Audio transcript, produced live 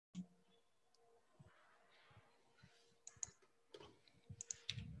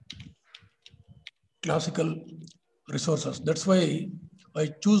classical resources. That's why I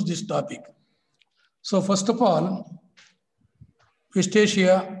choose this topic. So first of all, West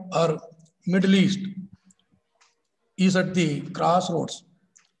Asia or Middle East is at the crossroads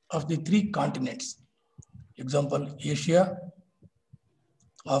of the three continents. Example, Asia,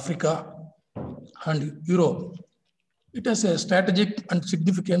 Africa, and Europe. It has a strategic and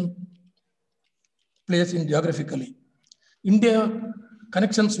significant place in geographically. India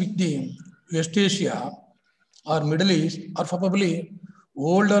connections with the West Asia or Middle East are probably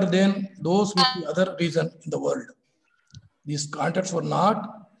older than those with the other region in the world. These contacts were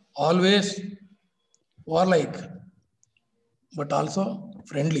not always warlike, but also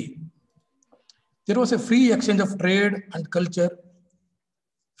friendly. There was a free exchange of trade and culture,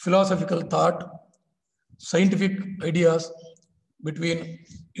 philosophical thought, scientific ideas between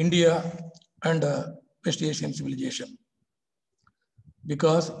India and West Asian civilization.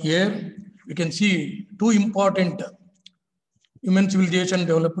 Because here we can see two important human civilization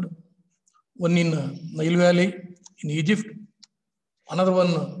developed, one in Nile Valley in Egypt, another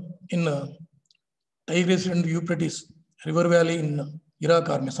one in Tigris and Euphrates River Valley in Iraq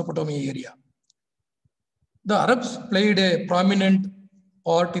or Mesopotamia area. The Arabs played a prominent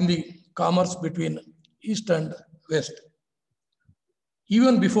part in the commerce between East and West.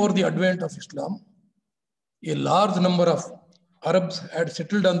 Even before the advent of Islam, a large number of Arabs had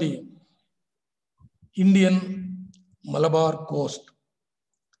settled on the Indian Malabar coast.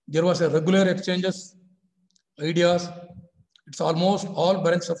 There was a regular exchanges, ideas. It's almost all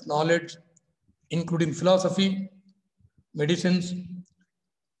branches of knowledge, including philosophy, medicines,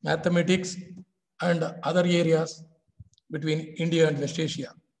 mathematics, and other areas between India and West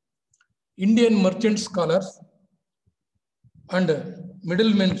Asia. Indian merchant scholars and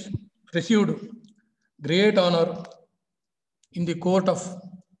middlemen received great honor in the court of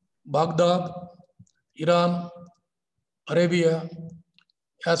Baghdad, Iran, Arabia,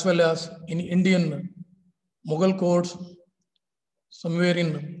 as well as in Indian Mughal courts, somewhere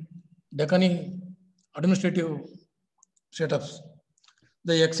in Deccani administrative setups.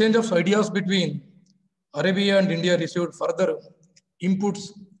 The exchange of ideas between Arabia and India received further inputs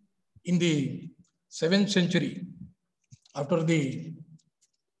in the 7th century after the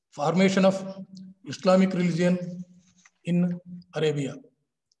formation of Islamic religion in Arabia.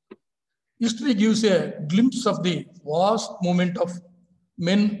 History gives a glimpse of the vast movement of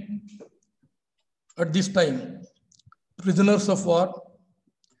men at this time, prisoners of war,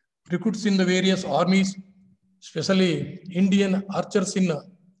 recruits in the various armies, especially Indian archers in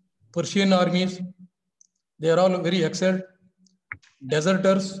Persian armies. They are all very excelled.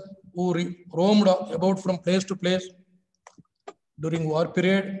 Deserters who roamed about from place to place during war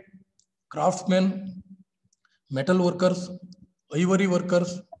period, craftsmen, metal workers, ivory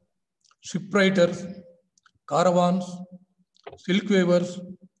workers, shipwriters, caravans, silk weavers,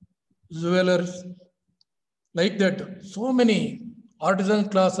 jewelers, like that. So many artisan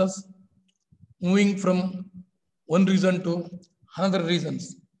classes moving from one region to another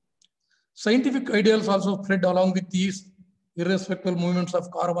regions. Scientific ideals also spread along with these irrespective movements of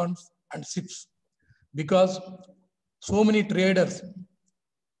caravans and ships, because so many traders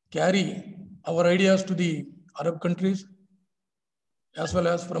carry our ideas to the Arab countries as well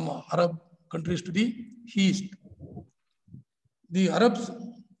as from Arab countries to the east. The Arabs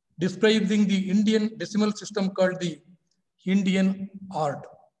describing the Indian decimal system called the Indian art,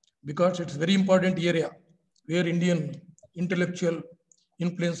 because it's a very important area where Indian intellectual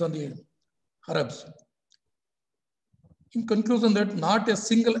influence on the Arabs. In conclusion, that not a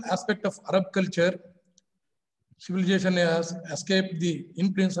single aspect of Arab culture civilization has escaped the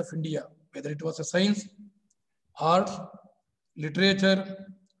influence of India, whether it was a science, arts, literature,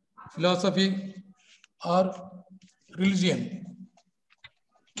 philosophy, or religion.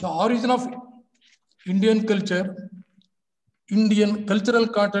 The origin of Indian culture, Indian cultural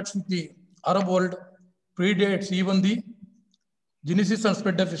contacts with the Arab world predates even the genesis and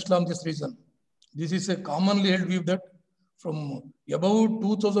spread of Islam this region. This is a commonly held view that from about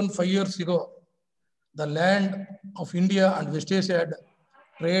 2005 years ago, the land of India and West Asia had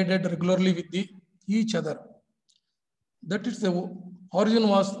traded regularly with each other. That is the origin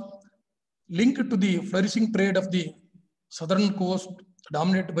was linked to the flourishing trade of the southern coast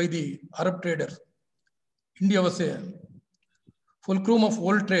dominated by the Arab traders. India was a fulcrum of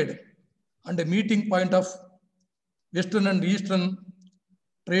world trade and a meeting point of Western and Eastern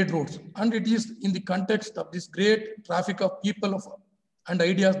trade routes. And it is in the context of this great traffic of people and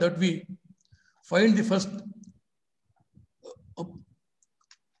ideas that we find the first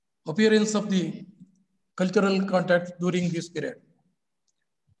appearance of the cultural contact during this period.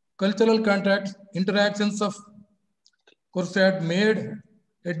 cultural contacts, interactions of course had made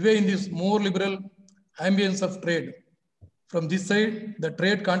headway in this more liberal ambience of trade. From this side, the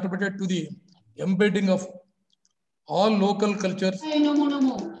trade contributed to the embedding of all local cultures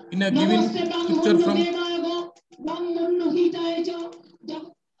in a given picture from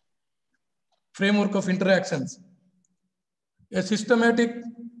framework of interactions. A systematic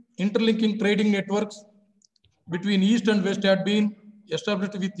interlinking trading networks between East and West had been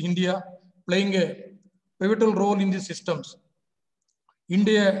established with India playing a pivotal role in these systems.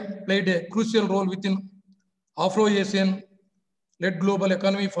 India played a crucial role within Afro-Asian led global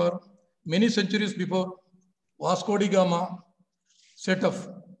economy for many centuries before Vasco da Gama set off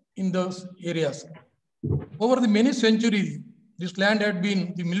in those areas. Over the many centuries, this land had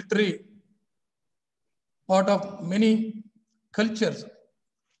been the military part of many cultures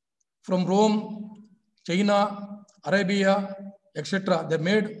from Rome, China, Arabia, etc. They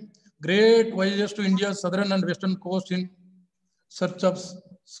made great voyages to India's southern and western coast in search of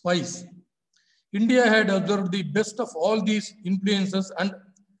spice. India had observed the best of all these influences and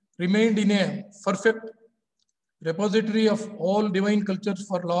remained in a perfect repository of all divine cultures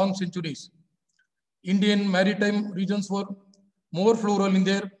for long centuries. Indian maritime regions were more plural in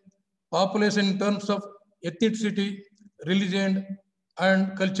their population in terms of ethnicity, religion,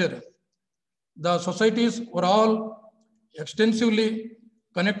 and culture. The societies were all extensively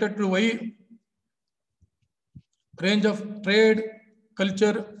connected to a wide range of trade,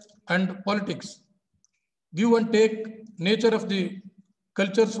 culture, and politics. Give and take nature of the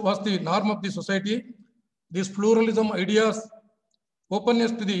cultures was the norm of the society. This pluralism ideas,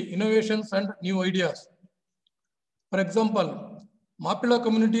 openness to the innovations and new ideas. For example, Mapila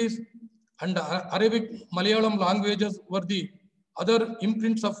communities and Arabic Malayalam languages were the other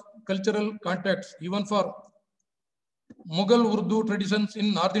imprints of cultural contacts, even for Mughal Urdu traditions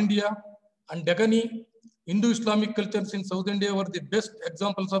in North India and Deccani Indo-Islamic cultures in South India were the best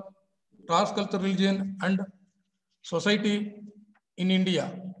examples of cross-cultural religion and society in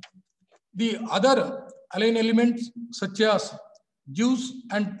India. The other alien elements such as Jews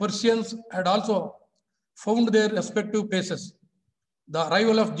and Persians had also found their respective places. The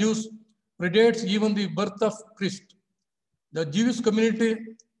arrival of Jews predates even the birth of Christ. The Jewish community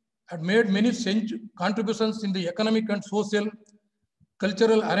had made many contributions in the economic and social,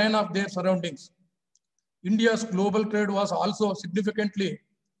 cultural arena of their surroundings. India's global trade was also significantly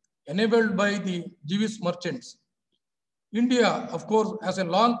enabled by the Jewish merchants. India, of course, has a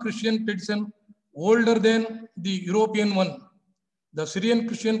long Christian tradition older than the European one. The Syrian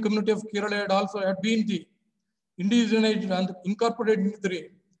Christian community of Kerala had been the indigenized and incorporated into the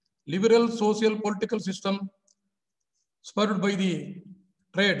liberal social political system spurred by the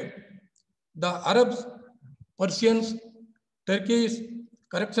trade. The Arabs, Persians, Turkish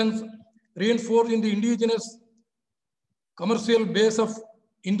corrections reinforced in the indigenous commercial base of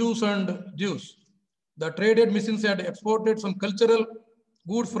Hindus and Jews. The traded missions had exported some cultural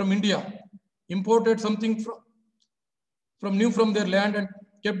goods from India, imported something from new from their land and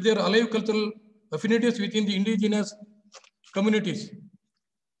kept their alive cultural affinities within the indigenous communities.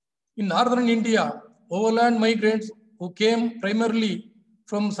 In northern India, overland migrants who came primarily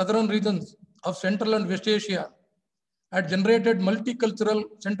from southern regions of Central and West Asia had generated multicultural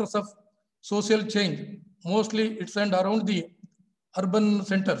centers of social change, mostly it's and around the urban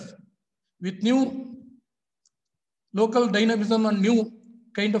centers. With new local dynamism and new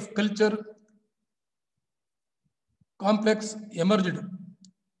kind of culture complex emerged.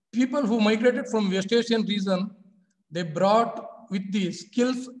 People who migrated from West Asian region, they brought with the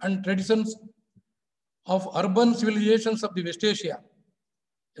skills and traditions of urban civilizations of the West Asia.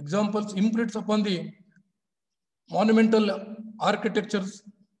 Examples imprints upon the monumental architectures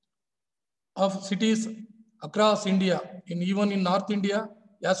of cities across India, even in North India,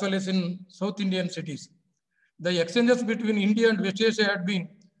 as well as in South Indian cities. The exchanges between India and West Asia had been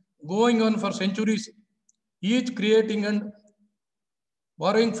going on for centuries, each creating and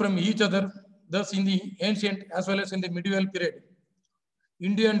borrowing from each other, thus in the ancient as well as in the medieval period.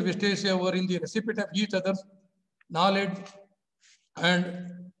 India and West Asia were in the recipient of each other's knowledge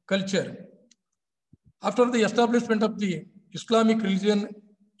and culture. After the establishment of the Islamic religion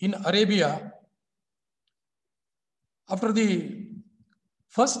in Arabia, after the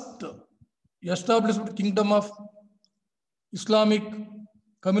first established kingdom of Islamic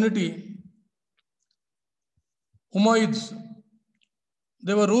community, Umayyads,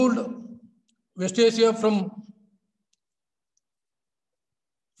 they were ruled West Asia from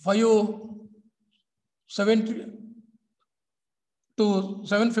 570 to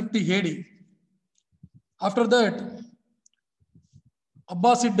 750 AD. After that,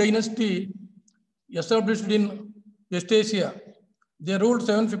 Abbasid dynasty established in West Asia. They ruled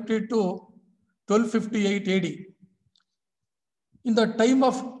 750 to 1258 AD. In the time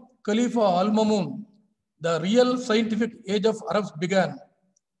of Khalifa Al-Mamun, the real scientific age of Arabs began.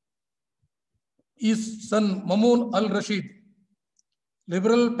 His son Mamun al-Rashid,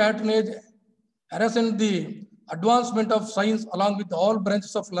 liberal patronage hastened the advancement of science along with all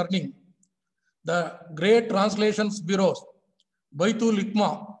branches of learning. The great translations bureaus, Baitul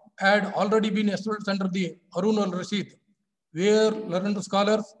Hikmah, had already been established under the Harun al-Rashid, where learned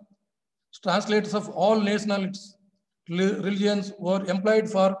scholars, translators of all nationalities, religions were employed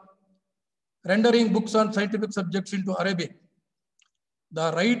for rendering books on scientific subjects into Arabic.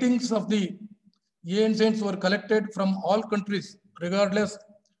 The writings of the ancients were collected from all countries, regardless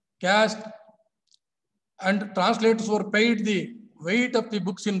caste, and translators were paid the weight of the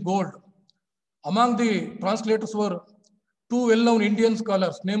books in gold. Among the translators were two well-known Indian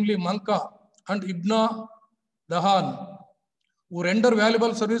scholars, namely Manka and Ibn Dahan, who render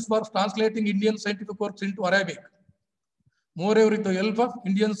valuable service for translating Indian scientific works into Arabic. Moreover, with the help of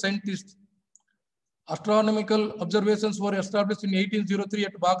Indian scientists, astronomical observations were established in 1803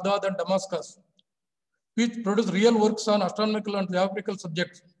 at Baghdad and Damascus, which produced real works on astronomical and geographical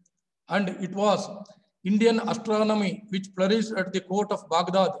subjects. And it was Indian astronomy which flourished at the court of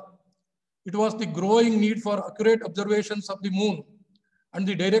Baghdad. It was the growing need for accurate observations of the moon and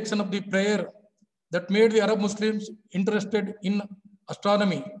the direction of the prayer that made the Arab Muslims interested in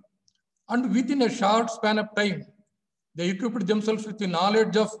astronomy. And within a short span of time, they equipped themselves with the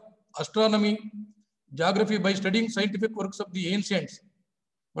knowledge of astronomy, geography by studying scientific works of the ancients.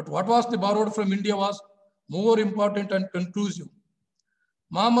 But what was borrowed from India was more important and conclusive.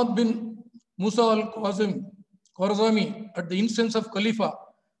 Muhammad bin Musa al-Khwarizmi, at the instance of Khalifa,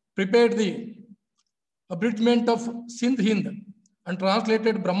 prepared the abridgment of Sindh Hind and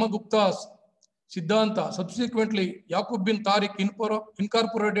translated Brahmagupta's Siddhanta. Subsequently, Yaqub bin Tariq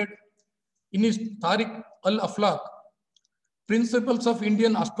incorporated in his Tariq al-Aflaq principles of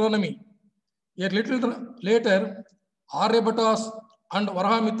Indian astronomy. A little later, Aryabhata's and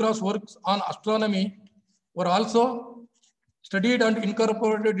Varahamithra's works on astronomy were also studied and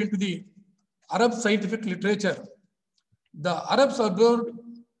incorporated into the Arab scientific literature. The Arabs observed,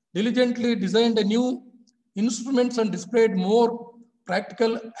 diligently designed a new instruments and displayed more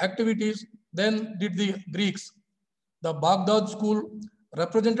practical activities than did the Greeks. The Baghdad school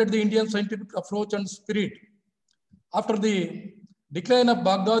represented the Indian scientific approach and spirit. After the decline of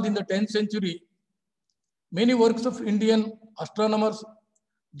Baghdad in the 10th century, many works of Indian astronomers,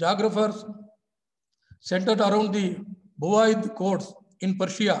 geographers centered around the Buwaid courts in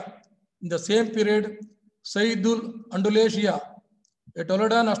Persia. In the same period, Sayyidul Andulashia, a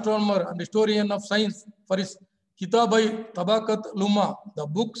Toledan astronomer and historian of science, for his Kitabai Tabakat Luma, the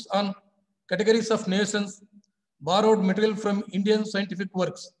books on categories of nations, borrowed material from Indian scientific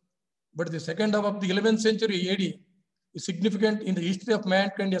works. But the second half of the 11th century AD is significant in the history of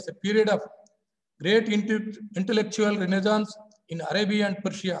mankind as a period of great intellectual renaissance in Arabia and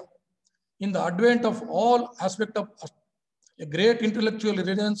Persia. In the advent of all aspects of a great intellectual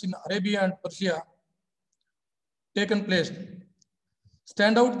renaissance in Arabia and Persia taken place,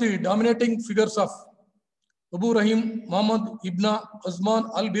 stand out the dominating figures of Abu Rahim Muhammad ibn Azman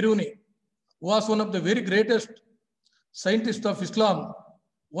al-Biruni, who was one of the very greatest scientists of Islam.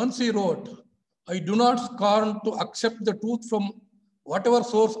 Once he wrote, "I do not scorn to accept the truth from whatever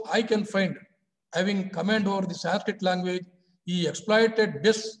source I can find. Having command over the Sanskrit language, he exploited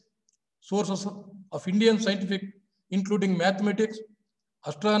best sources of Indian scientific, including mathematics,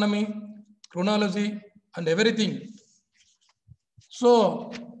 astronomy, chronology, and everything." So,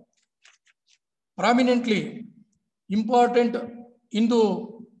 prominently important Hindu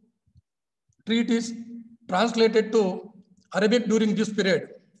treatise translated to Arabic during this period.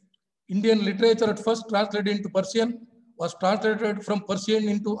 Indian literature at first translated into Persian was translated from Persian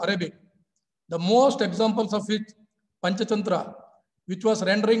into Arabic. The most examples of which Panchatantra, which was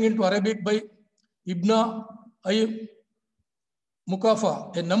rendering into Arabic by Ibn Ay Mukafa.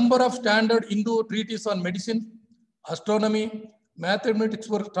 A number of standard Hindu treatises on medicine, astronomy, mathematics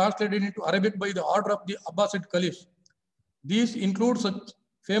were translated into Arabic by the order of the Abbasid Caliphs. These include such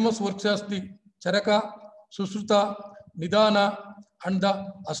famous works as the Charaka, Susruta, Nidana, and the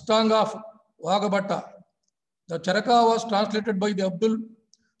Ashtanga of Vagabhatta. The Charaka was translated by the Abdul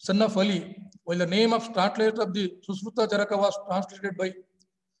son of Ali, while the name of translator of the Susruta Charaka was translated by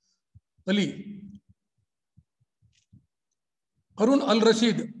Ali. Harun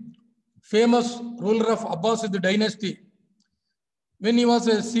al-Rashid, famous ruler of Abbasid dynasty, when he was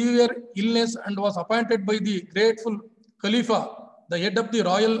a severe illness and was appointed by the grateful Khalifa, the head of the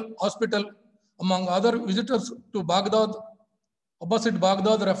Royal Hospital, among other visitors to Baghdad, opposite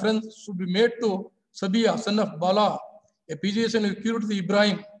Baghdad, reference should be made to Sabiya, son of Bala, a physician who cured the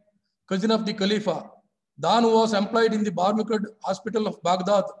Ibrahim, cousin of the Khalifa. Dan, who was employed in the Barmukad Hospital of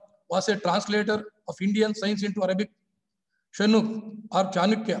Baghdad, was a translator of Indian science into Arabic. Shanuk or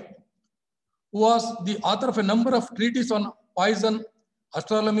Chanukya, who was the author of a number of treatises on poison,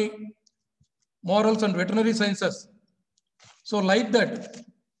 astronomy, morals, and veterinary sciences. So like that,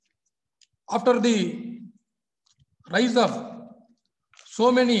 after the rise of so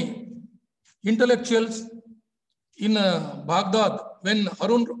many intellectuals in Baghdad, when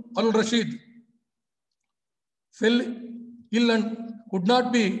Harun al-Rashid fell ill and could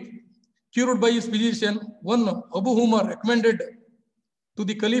not be cured by his physician, one Abu Umar recommended to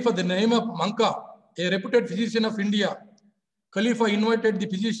the Khalifa the name of Manka, a reputed physician of India. Khalifa invited the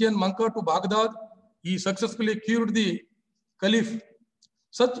physician Manka to Baghdad. He successfully cured the Caliph.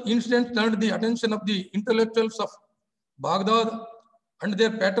 Such incidents turned the attention of the intellectuals of Baghdad and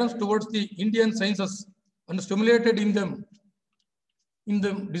their patrons towards the Indian sciences and stimulated in them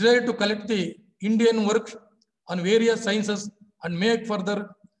the desire to collect the Indian works on various sciences and make further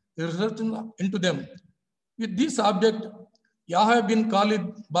research into them. With this object, Yahya bin Khalid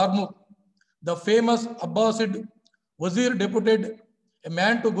Barmuk, the famous Abbasid Wazir, deputed a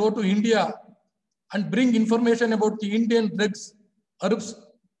man to go to India and bring information about the Indian drugs, herbs,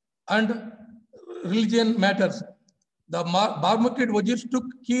 and religion matters. The Barmukid Wazirs took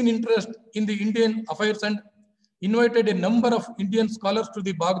keen interest in the Indian affairs and invited a number of Indian scholars to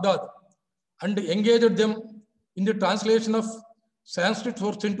the Baghdad and engaged them in the translation of Sanskrit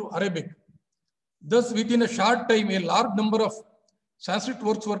works into Arabic. Thus, within a short time, a large number of Sanskrit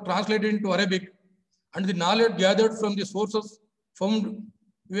works were translated into Arabic, and the knowledge gathered from the sources found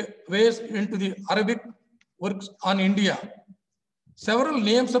ways into the Arabic works on India. Several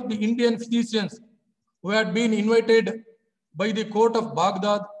names of the Indian physicians who had been invited by the court of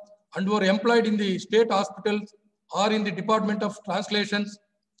Baghdad and were employed in the state hospitals or in the Department of Translations.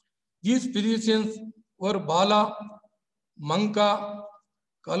 These physicians were Bala, Manka,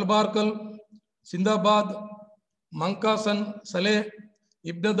 Kalbarkal, Sindabad, Mankasan, Saleh,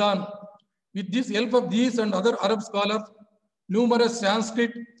 Ibn Dan. With this help of these and other Arab scholars, numerous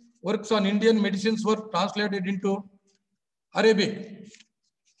Sanskrit works on Indian medicines were translated into Arabic.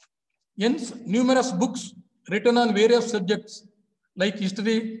 Hence, numerous books written on various subjects like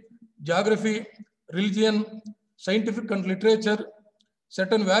history, geography, religion, scientific and literature,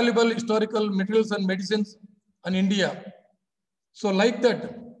 certain valuable historical materials and medicines on India. So like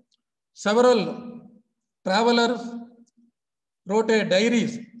that, several travelers wrote a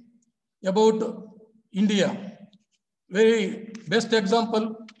diaries about India. Very best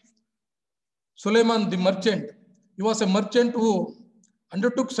example, Suleiman the merchant. He was a merchant who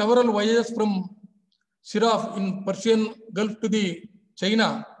undertook several voyages from Siraf in Persian Gulf to the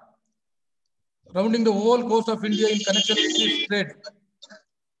China, rounding the whole coast of India in connection with this trade.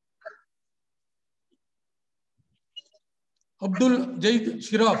 Abdul Jaid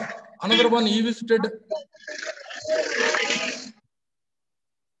Shiraf, another one, he visited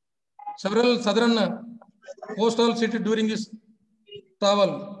several southern coastal cities during his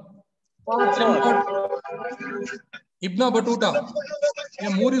travel. Ibn Battuta, a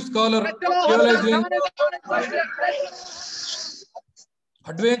Moorish scholar, theologian,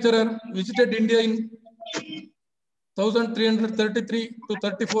 adventurer, visited India in 1333 to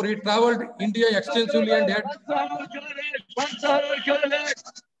 34. He traveled India extensively and had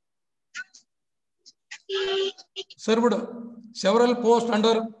served several posts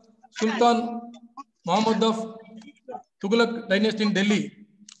under Sultan Muhammad of Tughlaq dynasty in Delhi.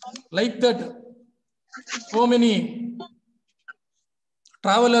 Like that, so many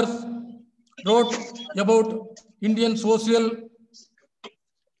travelers wrote about Indian social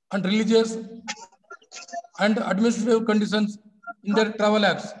and religious and administrative conditions in their travel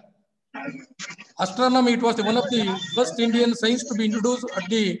acts. Astronomy, it was one of the first Indian science to be introduced at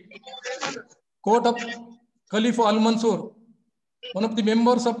the court of Khalifa al-Mansur. One of the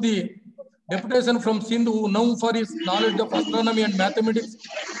members of the deputation from Sindh, who known for his knowledge of astronomy and mathematics,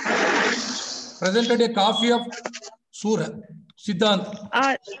 presented a copy of Surah Siddhant.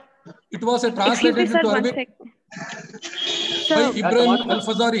 It was a translated into Arabic by Ibrahim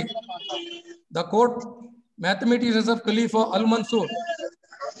al-Fazari, the court mathematicians of Khalifa al-Mansur.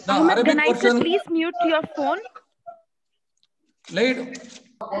 The Arabic version, please mute your phone. Laid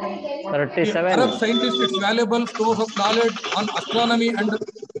 37. Arab scientists its valuable stores of knowledge on astronomy and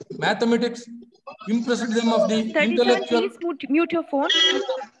mathematics, impressed them of the intellectual please mute your phone.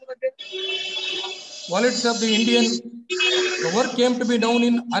 qualities of the Indian The work came to be known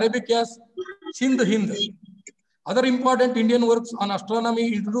in Arabic as Sindh Hind. Other important Indian works on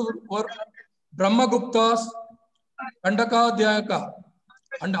astronomy introduced were Brahmagupta's Kandakadhyaka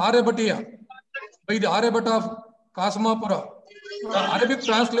and Aryabhatiya by the Aryabhata of Kasamapura. The Arabic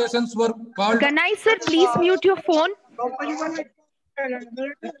translations were called... Ganai sir, please mute your phone.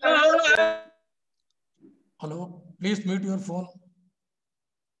 Hello, please mute your phone.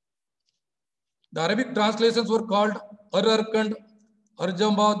 The Arabic translations were called Ar-Arkand,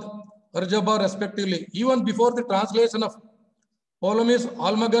 Arjabad, Arjaba respectively. Even before the translation of Ptolemy's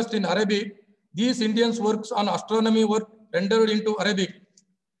Almagest in Arabic, these Indian works on astronomy were rendered into Arabic.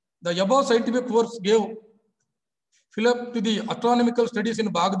 The above scientific works gave fillip to the astronomical studies in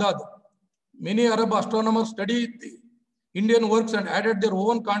Baghdad. Many Arab astronomers studied the Indian works and added their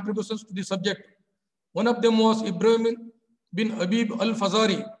own contributions to the subject. One of them was Ibrahim bin Habib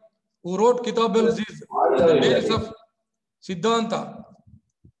al-Fazari, who wrote Kitab al-Ziz on the basis of Siddhanta.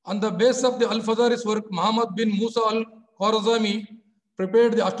 On the basis of the al-Fazari's work, Muhammad bin Musa al-Khwarazmi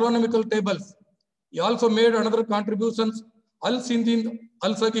prepared the astronomical tables. He also made another contributions, al-Sindin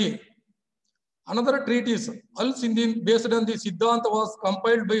al-Sagi. Another treatise, al-Sindin, based on the Siddhanta, was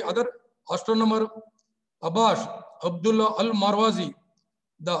compiled by other astronomer Abash Abdullah al-Marwazi.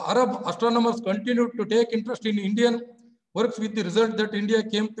 The Arab astronomers continued to take interest in Indian works with the result that India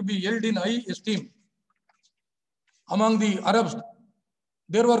came to be held in high esteem among the Arabs.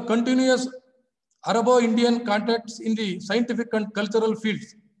 There were continuous Arabo-Indian contacts in the scientific and cultural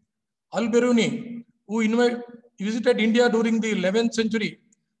fields. Al-Biruni, who visited India during the 11th century,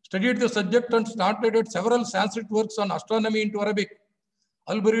 studied the subject and translated several Sanskrit works on astronomy into Arabic.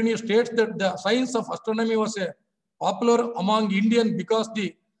 Al-Biruni states that the science of astronomy was popular among Indians because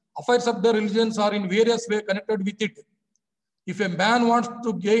the affairs of their religions are in various ways connected with it. If a man wants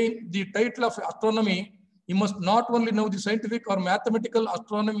to gain the title of astronomy, he must not only know the scientific or mathematical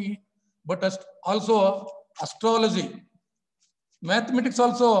astronomy, but also astrology. Mathematics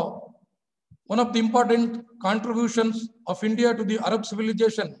also one of the important contributions of India to the Arab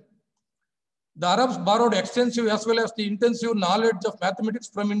civilization. The Arabs borrowed extensive as well as the intensive knowledge of mathematics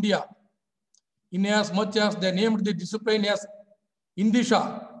from India, in as much as they named the discipline as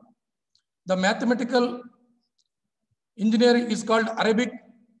Indisha. The mathematical engineer is called Arabic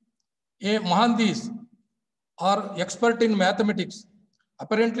a Mahandis, or expert in mathematics.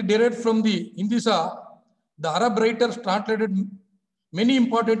 Apparently derived from the Indisha, the Arab writers translated many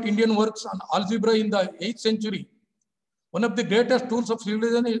important Indian works on algebra in the 8th century. One of the greatest tools of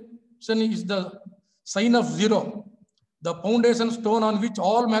civilization is the sign of zero, the foundation stone on which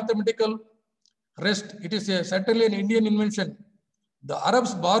all mathematical rest. It is certainly an Indian invention. The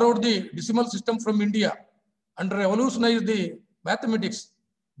Arabs borrowed the decimal system from India and revolutionized the mathematics.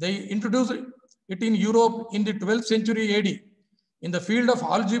 They introduced it in Europe in the 12th century AD. In the field of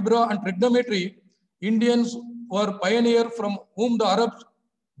algebra and trigonometry, Indians were pioneers from whom the Arabs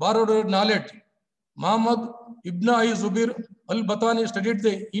borrowed their knowledge. Muhammad ibn Zubair al-Batani studied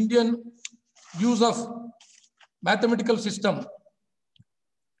the Indian use of mathematical system.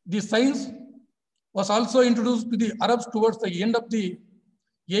 The science was also introduced to the Arabs towards the end of the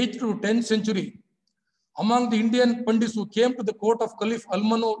 8th to 10th century. Among the Indian Pandits who came to the court of Caliph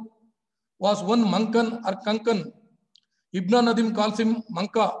Al-Manur was one Mankan or Kankan. Ibn Nadim calls him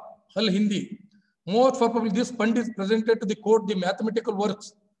Manka al-Hindi. Most probably this Pandit presented to the court the mathematical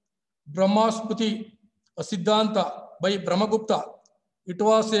works Brahmasputi Siddhanta by Brahmagupta. It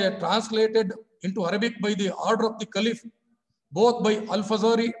was translated into Arabic by the order of the Caliph, both by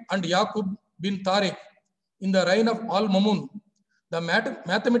Al-Fazari and Yaqub bin Tariq in the reign of Al-Mamun. The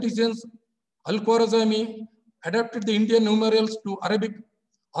mathematicians Al-Khwarazmi adapted the Indian numerals to Arabic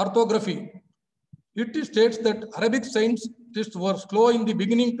orthography. It states that Arabic scientists were slow in the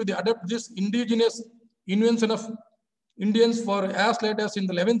beginning to adapt this indigenous invention of Indians for as late as in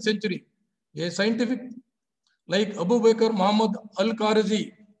the 11th century. A scientific like Abu Bakr Muhammad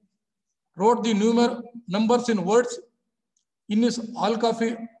al-Khwarizmi wrote the numbers in words in his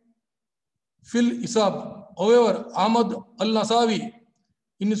Al-Kafi fil Isab. However, Ahmad al-Nasawi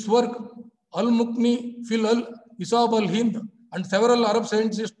in his work Al-Mukni fil al-Isab al-Hind and several Arab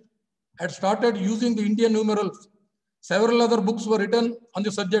scientists had started using the Indian numerals. Several other books were written on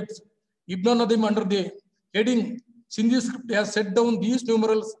the subject. Ibn Nadim, under the heading Sindhi script, has set down these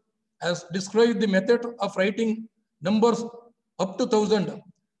numerals as described the method of writing numbers up to 1000.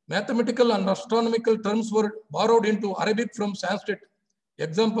 Mathematical and astronomical terms were borrowed into Arabic from Sanskrit.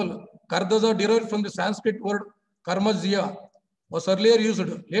 Example, Kardaza, derived from the Sanskrit word Karmazia, was earlier used.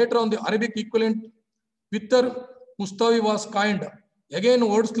 Later on, the Arabic equivalent Pittar Mustavi was coined. Again,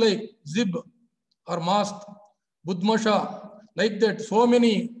 words like Zib or Mast, Budmasha, like that, so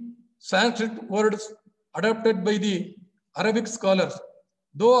many Sanskrit words adapted by the Arabic scholars.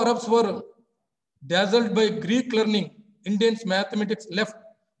 Though Arabs were dazzled by Greek learning, Indians mathematics left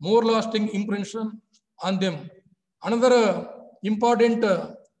more lasting impression on them. Another important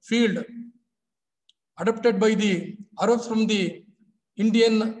field adopted by the Arabs from the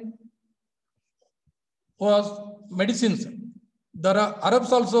Indian was medicines. The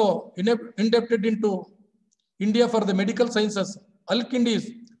Arabs also indebted into India for the medical sciences. Al-Kindi's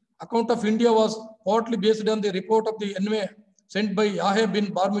account of India was partly based on the report of the envoy sent by Yahya bin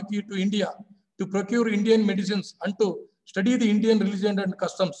Barmaki to India to procure Indian medicines and to study the Indian religion and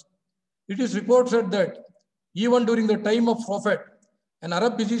customs. It is reported that even during the time of Prophet, an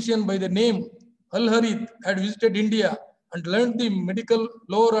Arab physician by the name Al-Harith had visited India and learned the medical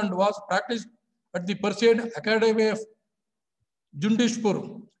lore and was practiced at the Persian Academy of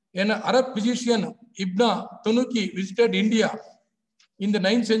Jundishpur. An Arab physician, Ibn Tanuki, visited India in the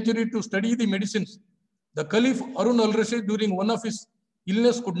 9th century to study the medicines. The Caliph Harun al-Rashid, during one of his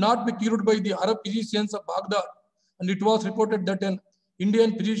illness, could not be cured by the Arab physicians of Baghdad, and it was reported that an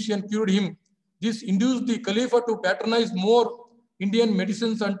Indian physician cured him. This induced the Caliph to patronize more Indian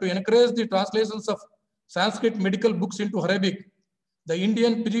medicines and to encourage the translations of Sanskrit medical books into Arabic. The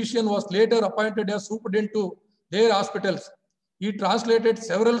Indian physician was later appointed as superintendent to their hospitals. He translated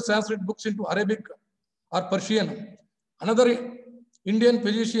several Sanskrit books into Arabic or Persian. Another Indian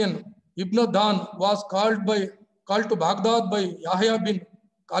physician, Ibn Dan, was called to Baghdad by Yahya bin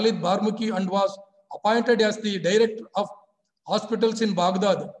Khalid Barmaki and was appointed as the director of hospitals in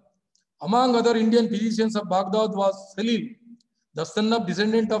Baghdad. Among other Indian physicians of Baghdad was Salil, the son of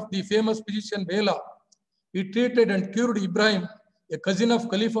descendant of the famous physician Bela. He treated and cured Ibrahim, a cousin of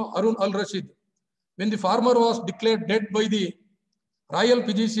Khalifa Harun al-Rashid. When the former was declared dead by the royal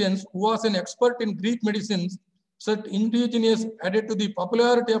physicians, who was an expert in Greek medicines, such indigenous added to the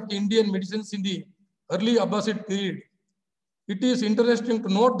popularity of the Indian medicines in the early Abbasid period. It is interesting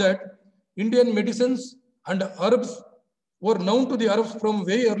to note that Indian medicines and herbs were known to the Arabs from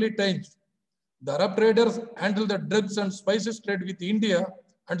very early times. The Arab traders handled the drugs and spices trade with India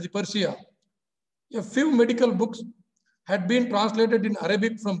and the Persia. A few medical books had been translated in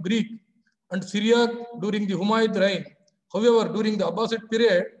Arabic from Greek and Syriac during the Humayyad reign. However, during the Abbasid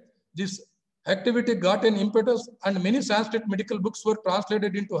period, this activity got an impetus and many Sanskrit medical books were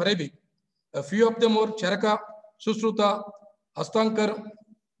translated into Arabic. A few of them were Charaka, Susruta, Astankar,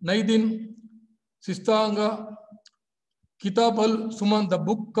 Naidin, Sistanga, Kitab al-Suman, the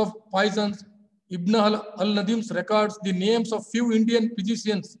Book of Poisons. Ibn al-Nadim's records the names of few Indian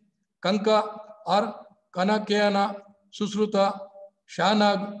physicians, Kanka or Kanakyana, Susruta,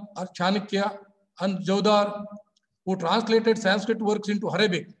 Shanag or Chanakya, and Jodhar, who translated Sanskrit works into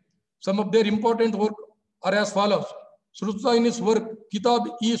Arabic. Some of their important work are as follows. Susruta, in his work,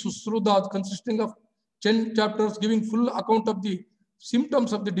 Kitab-i-Susruta, consisting of 10 chapters giving full account of the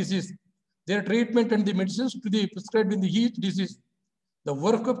symptoms of the disease, their treatment and the medicines to be prescribed in the each disease. The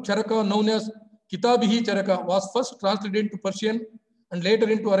work of Charaka, known as Kitab-i-Charaka, was first translated into Persian and later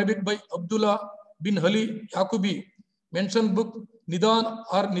into Arabic by Abdullah bin Ali Yaqubi. Mentioned book Nidan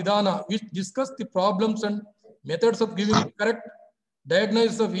or Nidana, which discussed the problems and methods of giving correct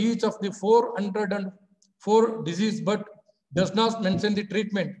diagnosis of each of the 404 diseases, but does not mention the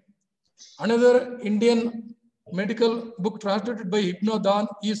treatment. Another Indian medical book translated by Ibn Dan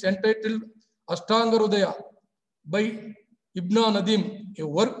is entitled Ashtangarudaya by Ibn Nadim, a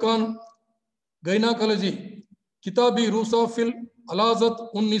work on gynecology. Kitabi Rusa fil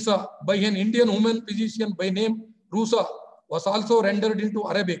Alazat Unnisa by an Indian woman physician by name Rusa was also rendered into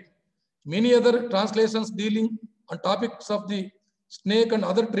Arabic. Many other translations dealing on topics of the snake and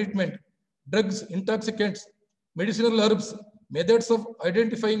other treatment, drugs, intoxicants, medicinal herbs, methods of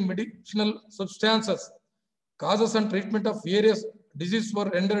identifying medicinal substances, causes and treatment of various diseases were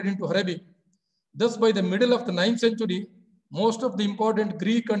rendered into Arabic. Thus, by the middle of the 9th century, most of the important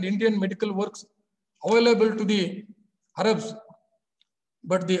Greek and Indian medical works available to the Arabs,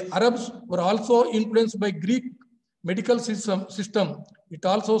 but the Arabs were also influenced by Greek medical system. It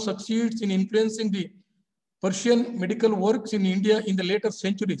also succeeds in influencing the Persian medical works in India in the later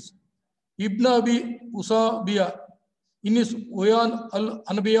centuries. Ibn Abi Usabiya, in his Uyan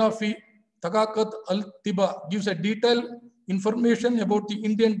al-Anbiya fi Taqaqat al-Tiba, gives a detailed information about the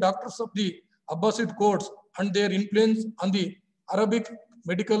Indian doctors of the Abbasid courts and their influence on the Arabic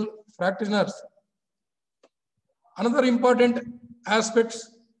medical practitioners. Another important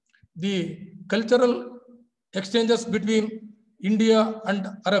aspects, the cultural exchanges between India and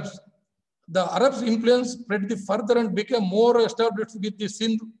Arabs. The Arabs' influence spread further and became more established with the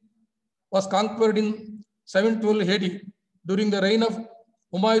Sindh was conquered in 712 AD. during the reign of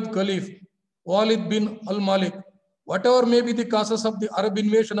Umayyad Caliph, Walid bin al-Malik. Whatever may be the causes of the Arab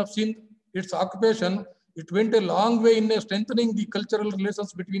invasion of Sindh, its occupation, it went a long way in strengthening the cultural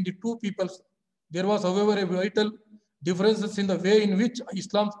relations between the two peoples. There was, however, a vital difference in the way in which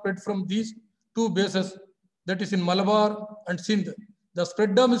Islam spread from these two bases, that is in Malabar and Sindh. The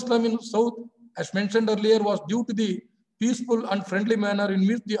spread of Islam in South, as mentioned earlier, was due to the peaceful and friendly manner in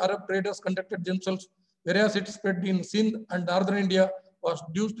which the Arab traders conducted themselves, whereas its spread in Sindh and northern India was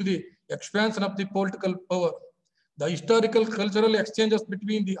due to the expansion of the political power. The historical cultural exchanges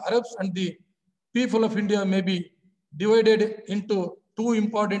between the Arabs and the people of India may be divided into two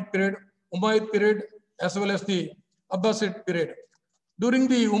important periods, Umayyad period as well as the Abbasid period. During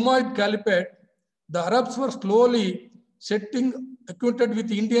the Umayyad Caliphate, the Arabs were slowly setting acquainted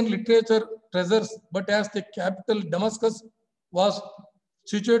with Indian literature treasures, but as the capital Damascus was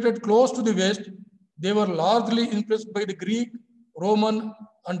situated close to the west, they were largely influenced by the Greek, Roman,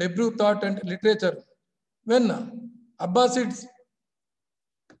 and Hebrew thought and literature. When Abbasid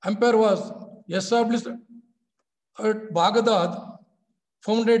Empire was established at Baghdad,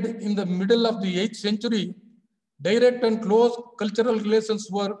 founded in the middle of the 8th century, direct and close cultural relations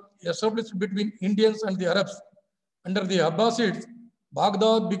were established between Indians and the Arabs. Under the Abbasids,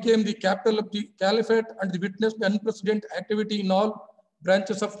 Baghdad became the capital of the Caliphate and witnessed unprecedented activity in all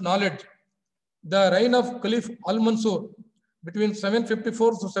branches of knowledge. The reign of Caliph al-Mansur between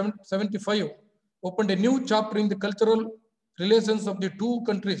 754 to 775 opened a new chapter in the cultural relations of the two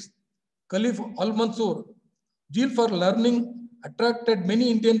countries. Caliph al-Mansur, zeal for learning, attracted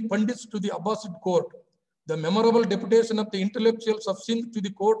many Indian Pandits to the Abbasid court. The memorable deputation of the intellectuals of Sindh to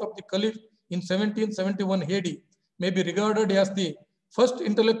the court of the Caliph in 1771 AD may be regarded as the first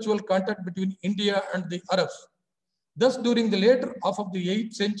intellectual contact between India and the Arabs. Thus, during the later half of the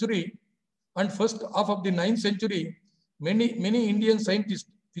 8th century and first half of the 9th century, many Indian scientists,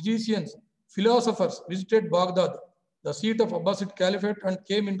 physicians, philosophers visited Baghdad, the seat of Abbasid Caliphate, and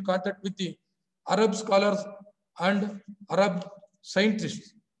came in contact with the Arab scholars and Arab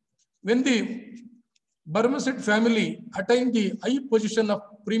scientists. When the Barmecid family attained the high position of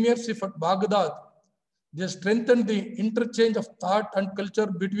premiership at Baghdad, they strengthened the interchange of thought and culture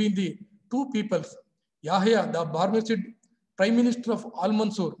between the two peoples. Yahya, the Barmecid Prime Minister of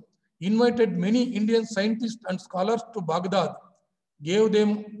Al-Mansur, invited many Indian scientists and scholars to Baghdad, gave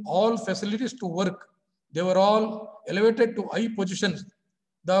them all facilities to work. They were all elevated to high positions.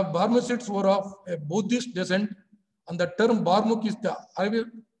 The Barmecids were of a Buddhist descent, and the term Barmuk is the Arabic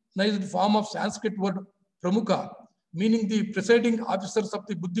form of Sanskrit word Pramukha, meaning the presiding officers of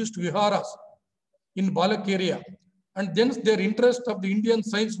the Buddhist viharas in Balak area. And thence their interest of the Indian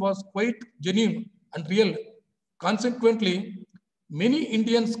science was quite genuine and real. Consequently, many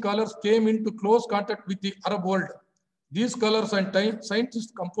Indian scholars came into close contact with the Arab world. These scholars and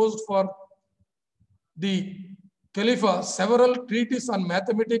scientists composed for the Caliph several treatises on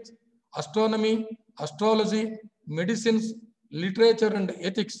mathematics, astronomy, astrology, medicines, literature, and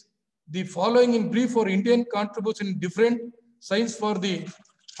ethics. The following in brief for Indian contribution in different science for the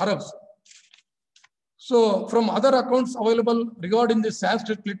Arabs. So, from other accounts available regarding the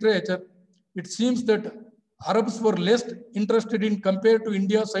Sanskrit literature, it seems that Arabs were less interested in compared to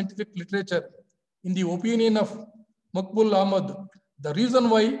India's scientific literature. In the opinion of Maqbul Ahmad, the reason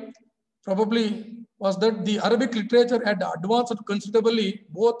why probably was that the Arabic literature had advanced considerably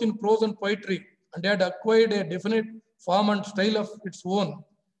both in prose and poetry and had acquired a definite form and style of its own.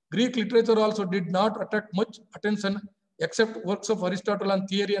 Greek literature also did not attract much attention except works of Aristotle on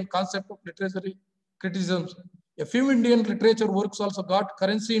theory and concept of literary criticisms. A few Indian literature works also got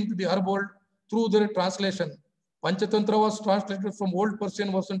currency into the Arab world through their translation. Panchatantra was translated from Old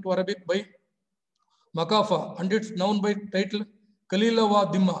Persian version to Arabic by Makafa and it's known by title Kalila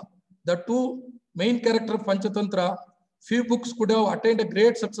wa Dimma. The two main characters of Panchatantra, few books could have attained a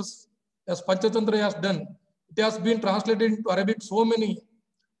great success as Panchatantra has done. It has been translated into Arabic so many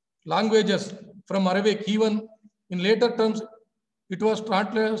languages from Arabic. Even in later terms, it was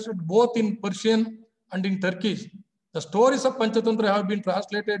translated both in Persian and in Turkish. The stories of Panchatantra have been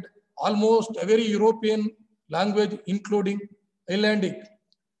translated almost every European language, including Icelandic.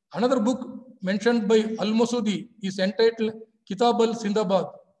 Another book mentioned by Al-Masudi is entitled Kitab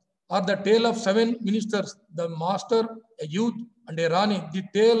al-Sindabad, or the tale of 7 ministers, the master, a youth, and a Rani. The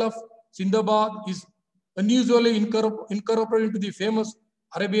tale of Sindabad is unusually incorporated into the famous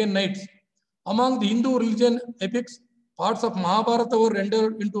Arabian Nights. Among the Hindu religion epics, parts of Mahabharata were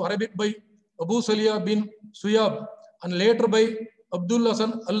rendered into Arabic by Abu Salih bin Suyab and later by Abdul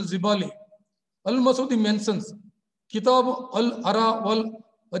Hasan al-Zibali. Al-Masudi mentions Kitab al-Ara wal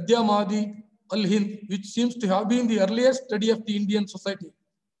Adyamadi al-Hind, which seems to have been the earliest study of the Indian society.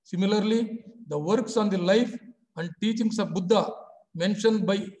 Similarly, the works on the life and teachings of Buddha mentioned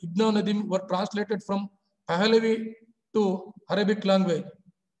by Ibn Nadim were translated from Pahlavi to Arabic language.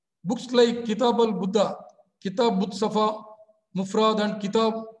 Books like Kitab al-Buddha, Kitab Butsafa Mufrad and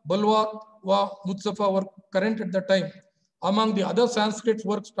Kitab Balwa wa Mutsafa were current at the time. Among the other Sanskrit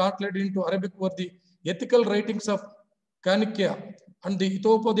works translated into Arabic were the ethical writings of Kanakya and the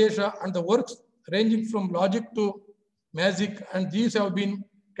Hitopadesha and the works ranging from logic to magic, and these have been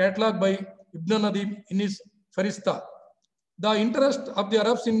catalogued by Ibn Nadim in his Farista. The interest of the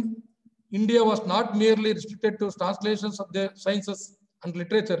Arabs in India was not merely restricted to translations of their sciences and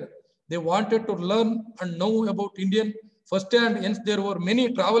literature. They wanted to learn and know about Indian firsthand. Hence, there were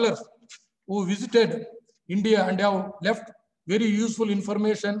many travelers who visited India and have left very useful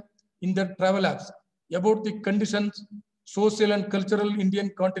information in their travel apps about the conditions, social and cultural Indian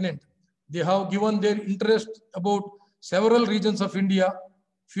continent. They have given their interest about several regions of India.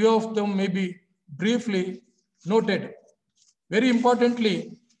 Few of them may be briefly noted. Very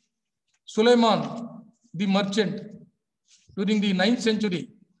importantly, Suleiman, the merchant, during the 9th century,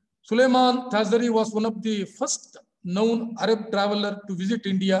 Suleiman Tazari was one of the first known Arab traveler to visit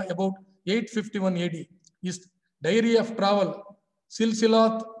India about 851 AD. His diary of travel,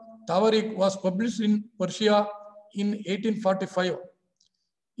 Silsilat Tawarik, was published in Persia in 1845.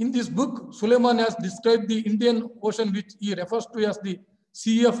 In this book, Suleiman has described the Indian Ocean, which he refers to as the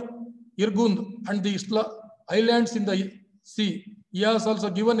Sea of Irgund, and the islands in the sea. He has also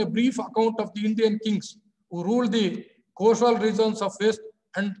given a brief account of the Indian kings who ruled the coastal regions of West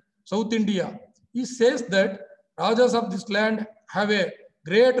and South India. He says that Rajas of this land have a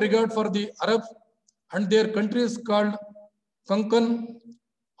great regard for the Arabs, and their country is called Konkan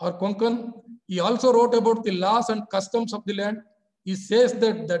or Konkan. He also wrote about the laws and customs of the land. He says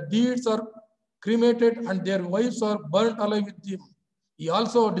that the deeds are cremated and their wives are burnt alive with them. He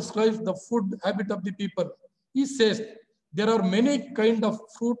also describes the food habit of the people. He says there are many kinds of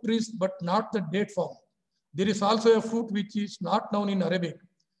fruit trees, but not the date form. There is also a fruit which is not known in Arabic.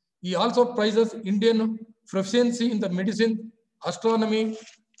 He also prizes Indian proficiency in the medicine, astronomy,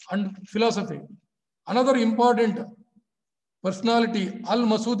 and philosophy. Another important personality,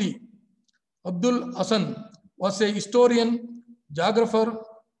 Al-Masudi, Abdul Hasan, was a historian, geographer,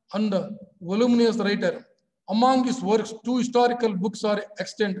 and voluminous writer. Among his works, 2 historical books are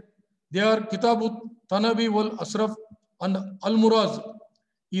extant. They are Kitabut Tanabi wal Asraf and Al-Muraz.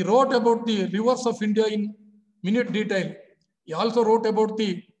 He wrote about the rivers of India in minute detail. He also wrote about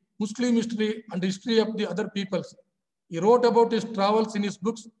the Muslim history and history of the other peoples. He wrote about his travels in his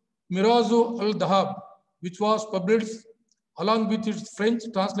books Mirazu al-Dahab, which was published along with its French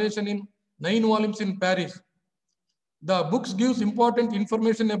translation in 9 volumes in Paris. The books gives important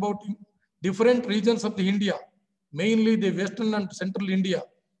information about different regions of the India, mainly the western and central India.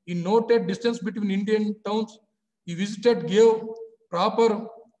 He noted distance between Indian towns. He visited, gave proper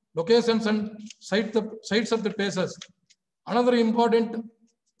locations and sites of the places. Another important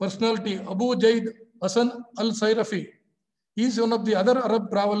personality, Abu Zaid Hassan al-Sayrafi. He is one of the other Arab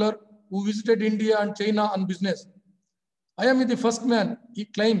traveler who visited India and China on business. I am the first man, he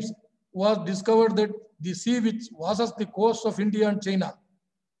claims, who has discovered that the sea which washes the coast of India and China,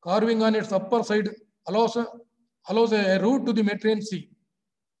 carving on its upper side, allows a route to the Mediterranean Sea.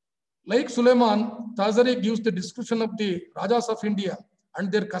 Like Suleiman, Tazari gives the description of the Rajas of India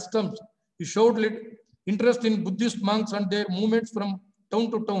and their customs. He showed interest in Buddhist monks and their movements from town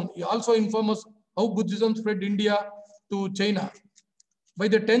to town. He also informs us how Buddhism spread India to China. By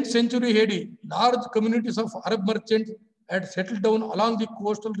the 10th century AD, large communities of Arab merchants had settled down along the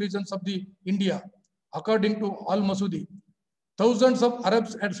coastal regions of the India, according to Al-Masudi. Thousands of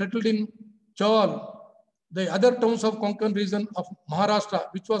Arabs had settled in Chaul, the other towns of Konkan region of Maharashtra,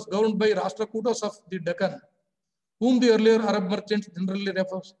 which was governed by Rashtrakutas of the Deccan, whom the earlier Arab merchants generally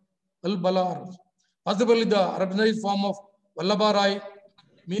refers Al-Balar, possibly the Arabized form of Vallabharai,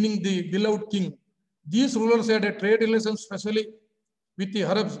 meaning the beloved king. These rulers had a trade relation, especially with the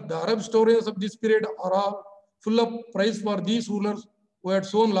Arabs. The Arab historians of this period are all full of praise for these rulers who had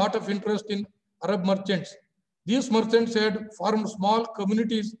shown a lot of interest in Arab merchants. These merchants had formed small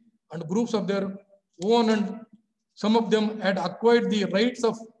communities and groups of their own, and some of them had acquired the rights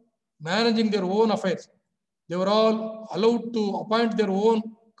of managing their own affairs. They were all allowed to appoint their own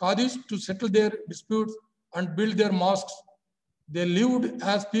qadis to settle their disputes and build their mosques. They lived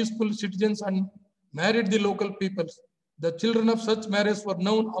as peaceful citizens and married the local peoples. The children of such marriages were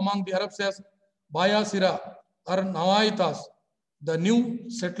known among the Arabs as Bayasira or Nawaitas, the new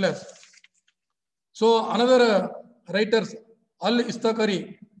settlers. So another writer,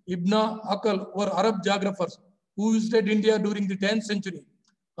 Al-Istakari, Ibn Akal were Arab geographers who visited India during the 10th century.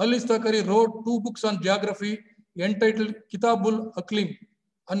 Al-Istakari wrote 2 books on geography entitled Kitabul Aqlim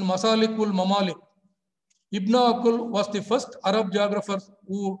and Masalikul Mamalik. Ibn Akul was the first Arab geographer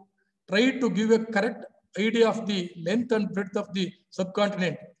who tried to give a correct idea of the length and breadth of the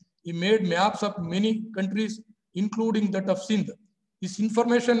subcontinent. He made maps of many countries, including that of Sindh. His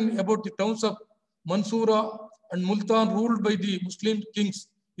information about the towns of Mansura and Multan ruled by the Muslim kings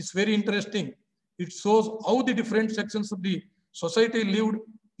is very interesting. It shows how the different sections of the society lived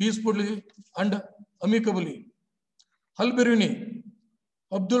peacefully and amicably. Al-Biruni,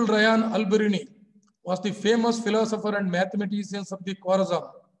 Abdul Rayyan Al-Biruni, was the famous philosopher and mathematician of the Khwarazm,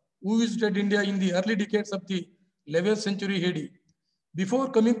 who visited India in the early decades of the 11th century AD. Before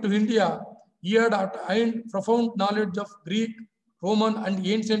coming to India, he had attained profound knowledge of Greek, Roman, and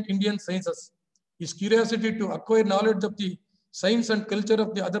ancient Indian sciences. His curiosity to acquire knowledge of the science and culture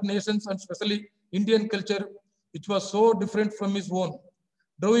of the other nations, and especially Indian culture, which was so different from his own,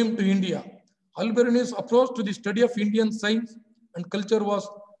 drove him to India. Al-Biruni's approach to the study of Indian science and culture was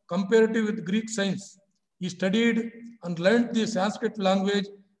comparative with Greek science. He studied and learned the Sanskrit language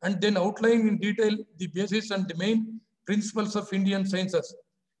and then outlined in detail the basis and the main principles of Indian sciences.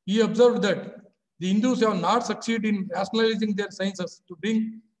 He observed that the Hindus have not succeeded in rationalizing their sciences to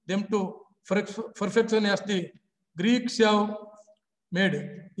bring them to perfection as the Greeks have made.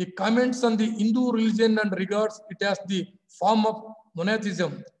 He comments on the Hindu religion and regards it as the form of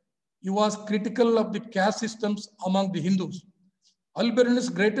monotheism. He was critical of the caste systems among the Hindus. Al-Biruni's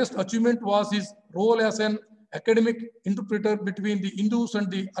greatest achievement was his role as an academic interpreter between the Hindus and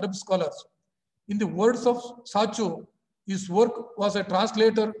the Arab scholars. In the words of Sacho, his work was a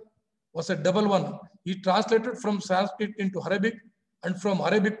double one. He translated from Sanskrit into Arabic and from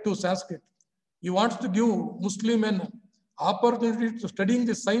Arabic to Sanskrit. He wants to give Muslim an opportunity to studying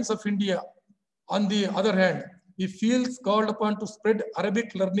the science of India. On the other hand, he feels called upon to spread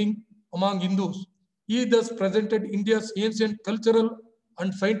Arabic learning among Hindus. He thus presented India's ancient cultural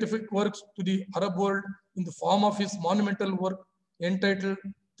and scientific works to the Arab world in the form of his monumental work entitled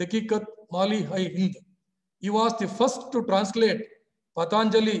Taqiqat Mali-i-Hind. He was the first to translate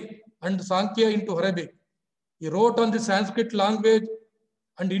Patanjali and Sankhya into Arabic. He wrote on the Sanskrit language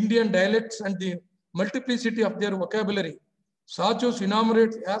and Indian dialects and the multiplicity of their vocabulary. Sachos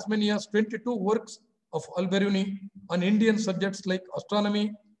enumerates as many as 22 works of Al-Biruni on Indian subjects like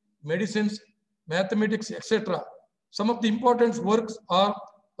astronomy, medicines, mathematics, etc. Some of the important works are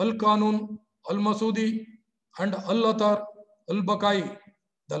Al-Qanun, Al-Masudi, and Al-Athar, Al-Bakai.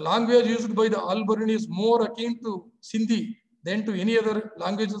 The language used by the Al-Biruni is more akin to Sindhi than to any other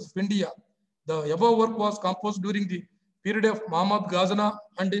languages of India. The above work was composed during the period of Muhammad Ghazana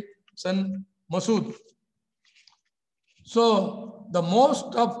and his son Masood. So, the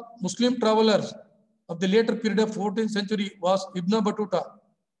most of Muslim travelers of the later period of 14th century was Ibn Battuta,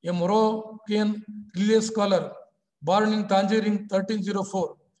 a Moroccan religious scholar born in Tangier in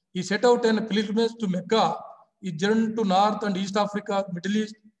 1304. He set out on a pilgrimage to Mecca. He journeyed to North and East Africa, Middle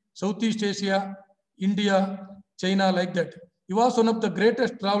East, Southeast Asia, India, China, like that. He was one of the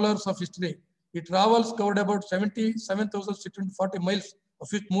greatest travelers of history. His travels covered about 77,640 miles, of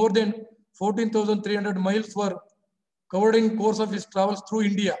which more than 14,300 miles were covered in course of his travels through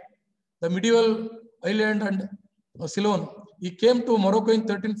India, the medieval island and Ceylon. He came to Morocco in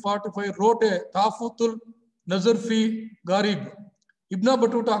 1345, wrote a Tafutul Nazar fi Gharib. Ibn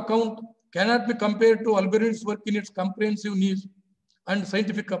Battuta account cannot be compared to Al-Biruni's work in its comprehensive needs and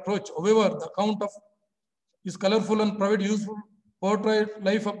scientific approach. However, the account of is colorful and provide useful portrait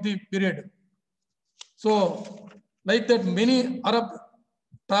life of the period. So, like that, many Arab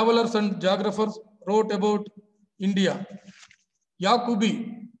travelers and geographers wrote about India.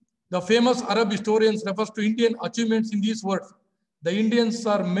 Yaqubi, the famous Arab historian, refers to Indian achievements in these words. The Indians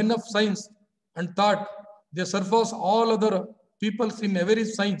are men of science and thought. They surpass all other peoples in every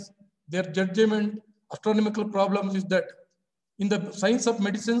science. Their judgment, astronomical problems is that in the science of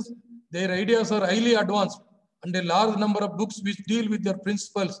medicines, their ideas are highly advanced and a large number of books which deal with their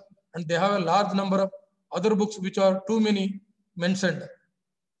principles, and they have a large number of other books which are too many mentioned.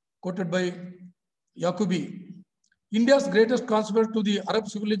 Quoted by Yaqubi. India's greatest contribution to the Arab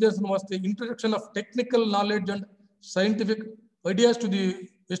civilization was the introduction of technical knowledge and scientific ideas to the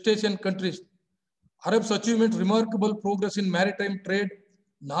West Asian countries. Arabs achieved remarkable progress in maritime trade,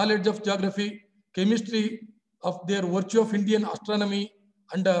 knowledge of geography, chemistry, of their virtue of Indian astronomy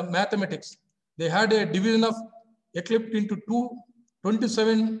and mathematics. They had a division of eclipse into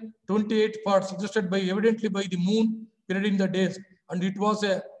 28 parts, suggested by evidently by the moon period in the days, and it was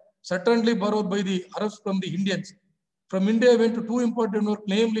certainly borrowed by the Arabs from the Indians. From India, went to two important works,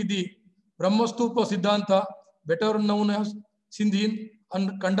 namely the Brahmastupa Siddhanta, better known as Sindhin,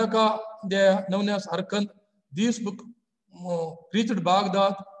 and Kandaka, they are known as Arkand. These books reached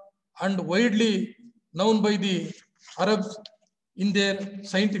Baghdad and widely known by the Arabs in their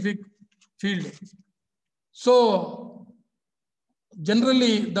scientific field. So,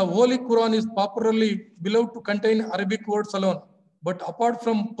 generally, the Holy Quran is popularly believed to contain Arabic words alone. But apart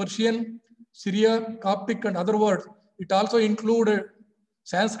from Persian, Syria, Coptic, and other words, it also included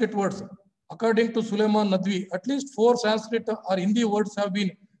Sanskrit words. According to Sulaiman Nadwi, at least 4 Sanskrit or Hindi words have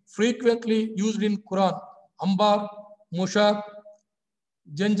been frequently used in Quran: Ambar, Mushak,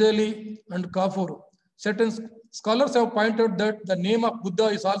 Janjali, and Kafur. Certain scholars have pointed that the name of Buddha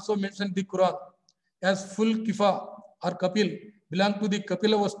is also mentioned in the Quran as Full Kifa or Kapil, belong to the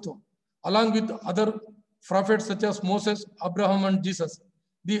Kapilavastu, along with other prophets such as Moses, Abraham, and Jesus.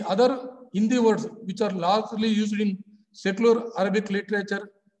 The other Hindi words, which are largely used in secular Arabic literature: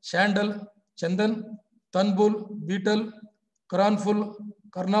 Shandal, Chandan, Tanbul, Beetle, Karanful,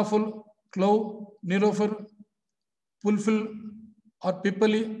 Karnaful, Clove, Nilofar, Pulful, or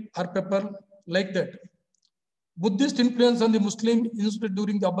Pipali, or Pepper, like that. Buddhist influence on the Muslim institute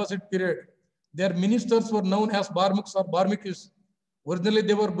during the Abbasid period. Their ministers were known as Barmuks or Barmikis. Originally,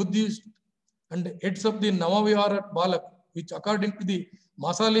 they were Buddhist and heads of the Navavihar at Balak, which according to the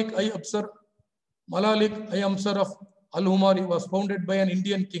Malalik I Amsar of Al-Humari was founded by an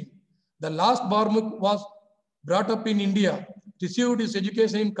Indian king. The last Barmuk was brought up in India, received his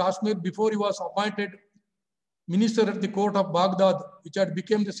education in Kashmir before he was appointed minister at the court of Baghdad, which had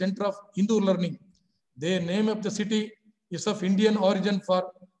become the center of Hindu learning. The name of the city is of Indian origin for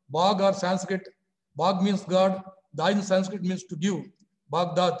Bag or Sanskrit. Bag means God. Da in Sanskrit means to give.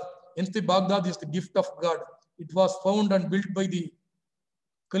 Baghdad. Hence the Baghdad is the gift of God. It was found and built by the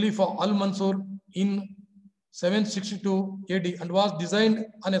Caliph Al-Mansur in 762 AD and was designed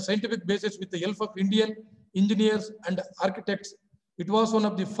on a scientific basis with the help of Indian engineers and architects. It was one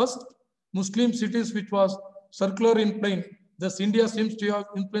of the first Muslim cities which was circular in plan. Thus, India seems to have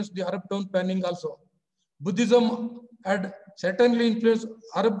influenced the Arab town planning also. Buddhism had certainly influenced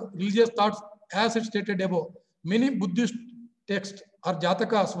Arab religious thoughts as it stated above. Many Buddhist texts or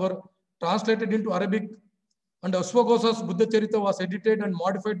Jatakas were translated into Arabic, and Ashwaghosa's Buddha Charita was edited and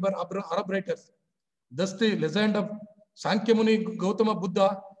modified by Arab writers. Thus, the legend of Sankyamuni Gautama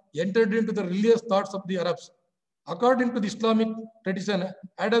Buddha entered into the religious thoughts of the Arabs. According to the Islamic tradition,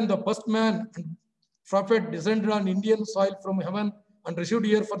 Adam, the first man and prophet, descended on Indian soil from heaven and received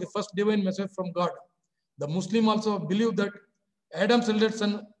here for the first divine message from God. The Muslim also believe that Adam's eldest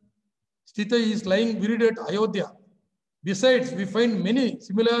son Sita is lying buried at Ayodhya. Besides, we find many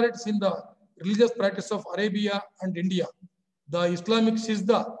similarities in the religious practice of Arabia and India. The Islamic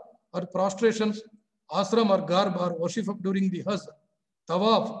Sijda or prostrations, Asram or Garb or worship during the Hajj,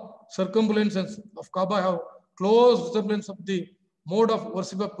 Tawaf, circumambilances of Kaaba have close resemblance of the mode of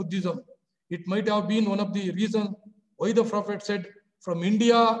worship of Buddhism. It might have been one of the reasons why the Prophet said, "From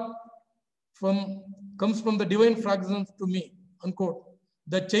India comes from the divine fragrance to me," unquote.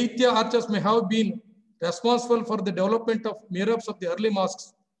 The Chaitya arches may have been responsible for the development of mihrabs of the early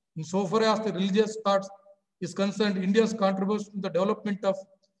mosques. In so far as the religious thoughts is concerned, India's contribution to the development of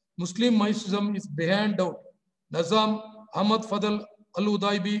Muslim mysticism is beyond doubt. Nazam, Ahmad Fadl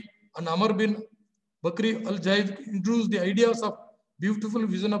Al-Udaibi, and Amr bin Bakri Al-Jaid introduced the ideas of beautiful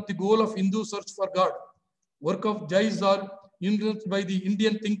vision of the goal of Hindu search for God. Work of Jais are influenced by the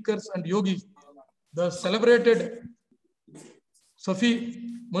Indian thinkers and yogis. The celebrated Safi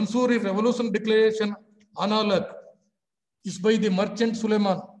Mansuri Revolution Declaration analog is by the merchant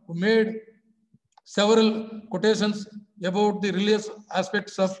Suleiman, who made several quotations about the religious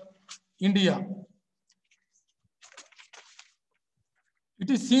aspects of India. It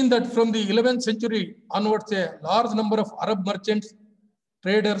is seen that from the 11th century onwards, a large number of Arab merchants,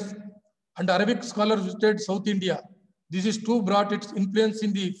 traders, and Arabic scholars visited South India. This is too brought its influence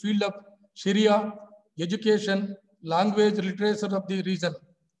in the field of Sharia, education, language, literature of the region.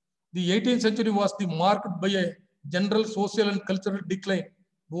 The 18th century was marked by a general social and cultural decline,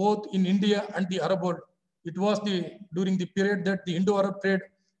 both in India and the Arab world. It was during the period that the Indo-Arab trade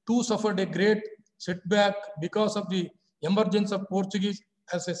too suffered a great setback because of the emergence of Portuguese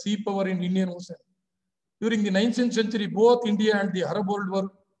as a sea power in Indian Ocean. During the 19th century, both India and the Arab world were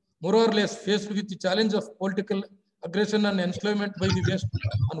more or less faced with the challenge of political aggression and enslavement by the West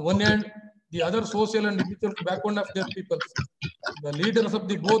on one hand, the other social and spiritual background of their peoples. The leaders of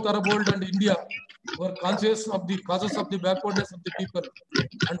the both Arab world and India were conscious of the causes of the backwardness of the people.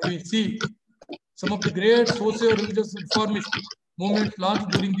 And we see some of the great socio-religious reformist movements launched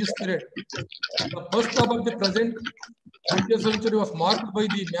during this period. The first half of the present 20th century was marked by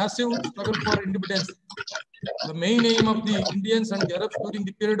the massive struggle for independence. The main aim of the Indians and the Arabs during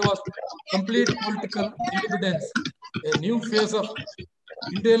the period was complete political independence. A new phase of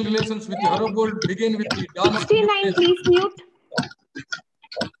Indian relations with the Arab world began with the dawn of 69, independence. please mute.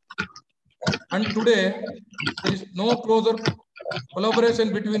 And today, there is no closer collaboration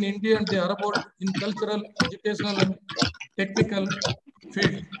between India and the Arab world in cultural, educational, and technical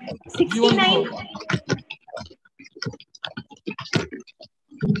field. Even 69. though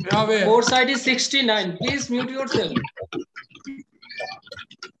we have Board side is 69. Please mute yourself.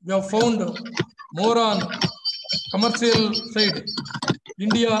 we have found more on commercial side.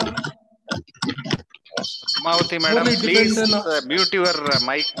 India Mavati madam, Only please dependent mute your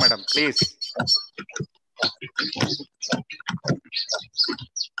mic, madam, please.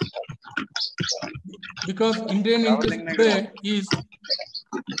 because Indian interest today is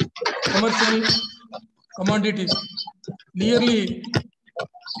commercial commodities. Nearly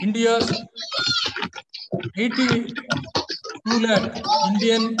India's 82 lakh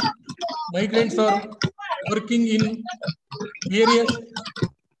Indian migrants are working in various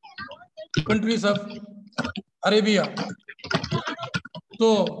countries of Arabia. So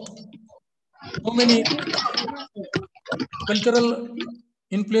many cultural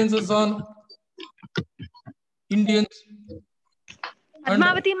influences on Indians. And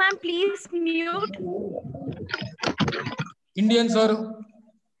Padmavati ma'am, please mute. Indians are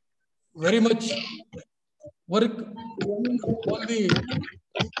very much work all the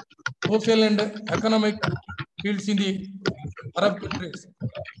social and economic fields in the Arab countries.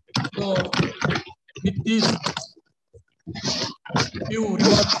 So with these few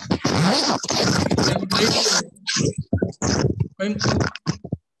remarks, I would like to conclude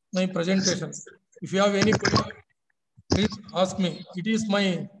my presentation. If you have any question, please ask me. It is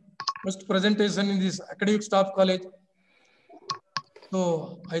my first presentation in this academic staff college.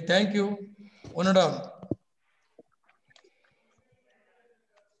 So I thank you, one and all.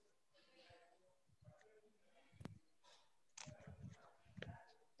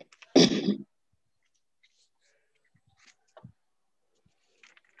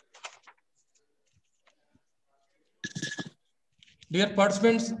 Dear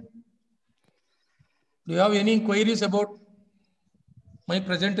participants, do you have any queries about my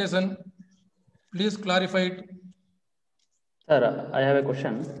presentation? Please clarify it. Sir, I have a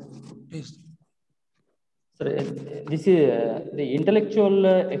question. Please. Sir, this is the intellectual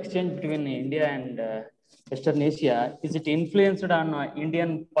exchange between India and Western Asia. Is it influenced on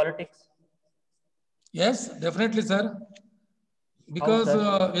Indian politics? Yes, definitely, sir. Because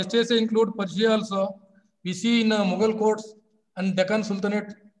West Asia include Persia also. We see in Mughal courts and Deccan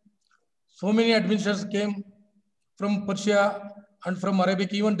Sultanate, so many administrators came from Persia and from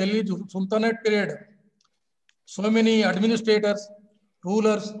Arabic, even Delhi Sultanate period. So many administrators,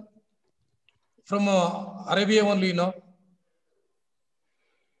 rulers from Arabia only, you know.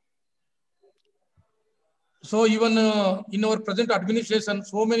 So even in our present administration,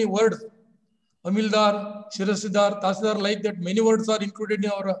 so many words, Amildar, Shirasidar, Tahsildar, like that, many words are included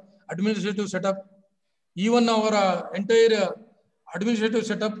in our administrative setup. Even our entire administrative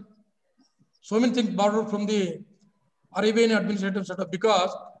setup, so many things borrowed from the Arabian administrative setup,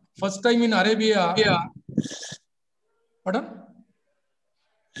 because first time in Arabia, pardon?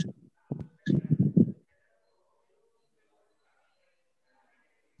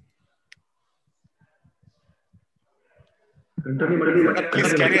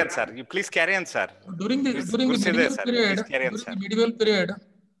 Please carry on, sir. You please carry on, sir. During the medieval period,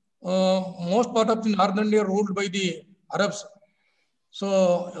 most part of the northern India ruled by the Arabs.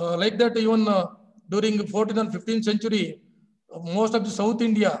 So like that, even during 14th and 15th century, most of the South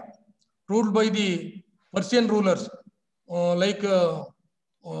India ruled by the Persian rulers, like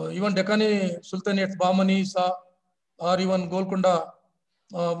even Deccani Sultanates, Bahmanis, or even Golconda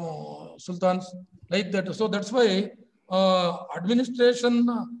Sultans, like that. So that's why administration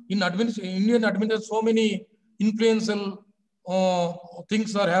in Indian administration, so many influential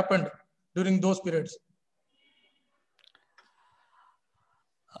things are happened during those periods.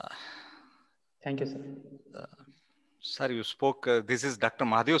 Thank you, sir. Sir, you spoke, this is Dr.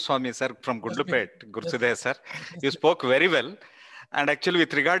 Mahadev Swami, sir, from Gundlupet, Gurusiddaiah, sir. You spoke very well. And actually,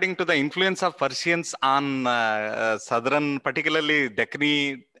 with regarding to the influence of Persians on southern, particularly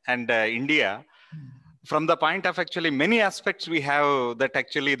Deccani and India, from the point of actually many aspects, we have that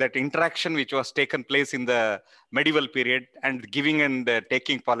actually that interaction which was taken place in the medieval period and giving and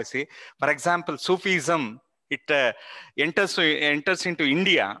taking policy. For example, Sufism, it enters into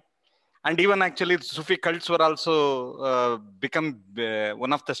India. And even actually Sufi cults were also become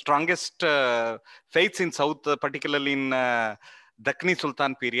one of the strongest faiths in South, particularly in Dakhni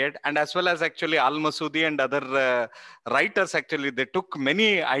Sultan period, and as well as actually Al-Masudi and other writers, actually they took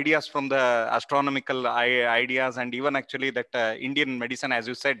many ideas from the astronomical ideas, and even actually that Indian medicine, as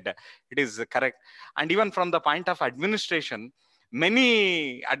you said, it is correct. And even from the point of administration,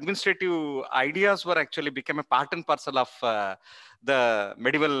 many administrative ideas were actually became a part and parcel of the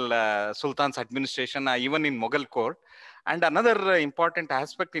medieval sultan's administration, even in Mughal court. And another important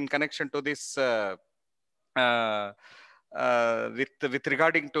aspect in connection to this with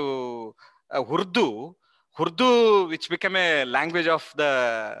regarding to Urdu, which became a language of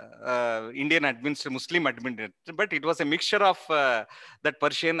the Indian Muslim administration, but it was a mixture of that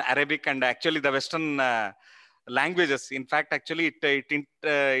Persian, Arabic, and actually the Western languages. In fact, actually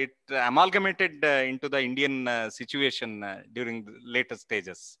it amalgamated into the Indian situation during the later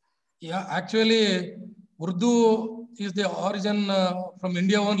stages. Yeah, actually Urdu is the origin from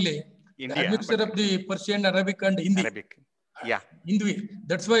India only. The admixture of the Persian, Arabic, and Hindi. Arabic. Yeah. Hindvi.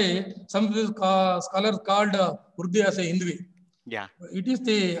 That's why some scholars called Urdu as a Hindvi. Yeah. It is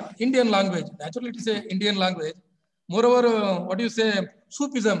the Indian language. Naturally, it is a Indian language. Moreover, what do you say?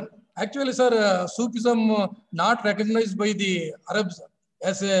 Sufism. Actually, sir, Sufism not recognized by the Arabs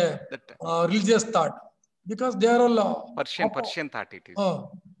as a religious thought, because they are all Persian thought it is.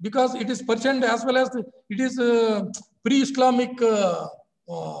 Because it is Persian as well as it is pre-Islamic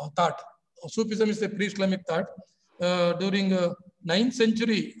thought. Sufism is a pre-Islamic thought. During 9th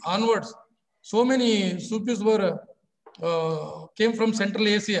century onwards, so many Sufis were came from Central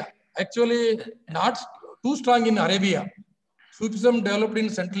Asia. Actually, not too strong in Arabia. Sufism developed in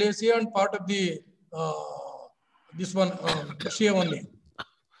Central Asia and part of the this one Persia only.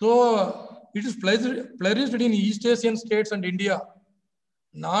 So it is flourished in East Asian states and India,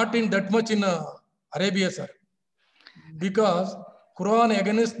 not in that much in Arabia, sir. Because Quran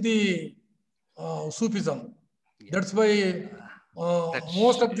against the Sufism. That's why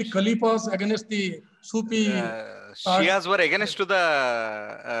most of the Caliphs against the Sufi. Shias were against to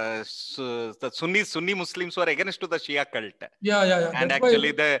the Sunni Muslims were against to the Shia cult. Yeah. And that's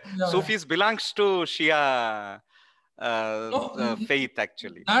actually why, the Sufis belongs to Shia faith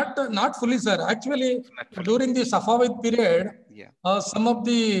actually. Not fully, sir. Actually, during the Safavid period, some of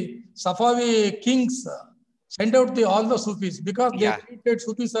the Safavi kings sent out all the Sufis because they treated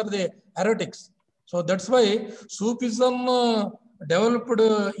Sufis are the heretics. So that's why Sufism developed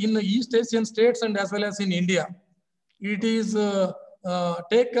in East Asian states and as well as in India. It is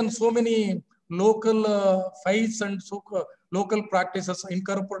taken so many local faiths and local practices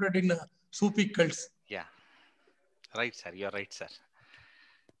incorporated in Sufi cults. Yeah, right, sir. You're right, sir.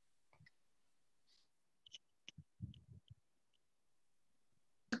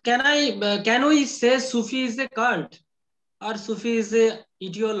 Can we say Sufi is a cult or Sufi is a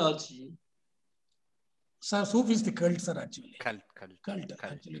ideology? Sir, Sufi is the cult, sir, actually. Cult.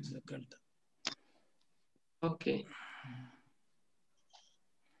 Actually, it's a cult. Okay.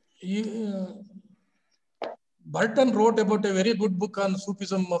 Burton wrote about a very good book on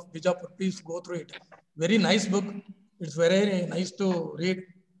Sufism of Bijapur. Please go through it. Very nice book. It's very nice to read.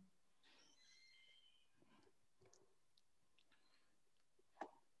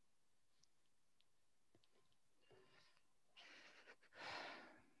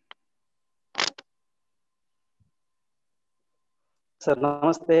 Sir,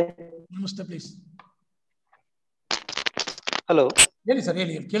 namaste. Namaste, please. Hello. Yes, sir.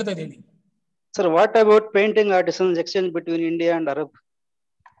 Yes. Sir, what about painting artisans exchange between India and Arab?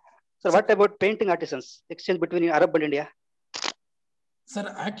 Sir, what about painting artisans exchange between Arab and India?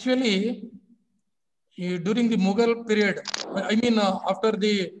 Sir, actually, during the Mughal period, I mean, after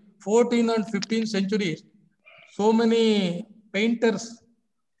the 14th and 15th centuries, so many painters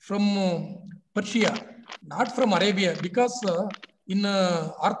from Persia, not from Arabia, because in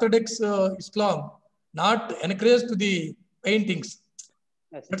Orthodox Islam, not encouraged the paintings.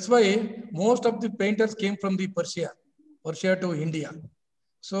 That's why most of the painters came from the Persia to India.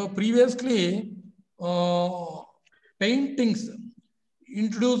 So previously, paintings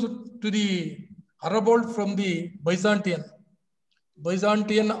introduced to the Arab world from the Byzantine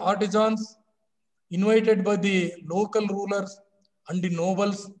artisans invited by the local rulers and the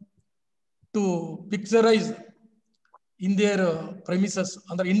nobles to picturize in their premises,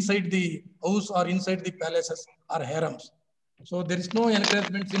 inside the house or inside the palaces or harems. So there is no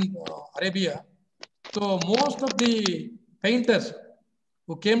encouragement in Arabia. So most of the painters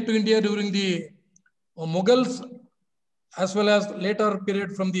who came to India during the Mughals as well as later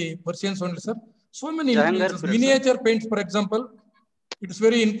period from the Persians only, sir. So many influences. Miniature paints, for example, It's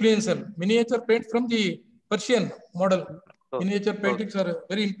very influential. Miniature paint from the Persian model. Miniature paintings are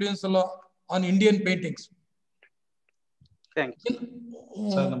very influential on Indian paintings. Thanks.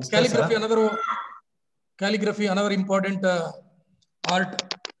 Calligraphy, another important art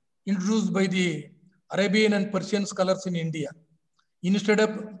introduced by the Arabian and Persian scholars in India. Instead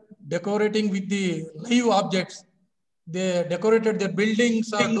of decorating with the live objects, they decorated their buildings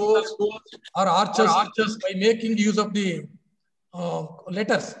or doors or arches by making use of the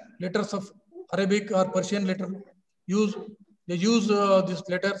letters of Arabic or Persian letter. They use these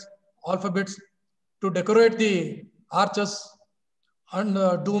letters, alphabets, to decorate the arches and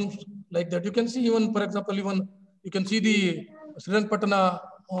domes like that. You can see even, for example, you can see the Srirangpatna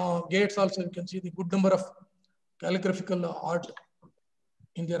gates also. You can see the good number of calligraphical art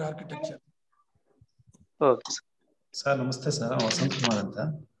in their architecture. Okay. Sir, namaste sir. Vasanth Kumar anta.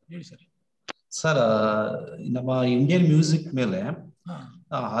 Yes, sir. Sir, ನಮ್ಮ Indian music ಮೇಲೆ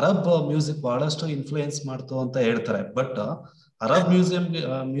Arab music ಬಹಳಷ್ಟು influence ಮಾಡ್ತು ಅಂತ ಹೇಳ್ತಾರೆ. But Arab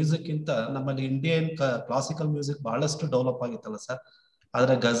music ಇಂತ ನಮ್ಮಲ್ಲಿ Indian classical music ಬಹಳಷ್ಟು develop ಆಗಿತ್ತಲ್ಲ ಸರ್.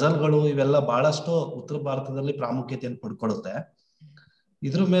 ಆದ್ರೆ ಗಜಲ್ಗಳು ಇವೆಲ್ಲ ಬಹಳಷ್ಟು ಉತ್ತರ ಭಾರತದಲ್ಲಿ ಪ್ರಾಮುಖ್ಯತೆಯನ್ನು ಪಡ್ಕೊಳ್ಳುತ್ತೆ.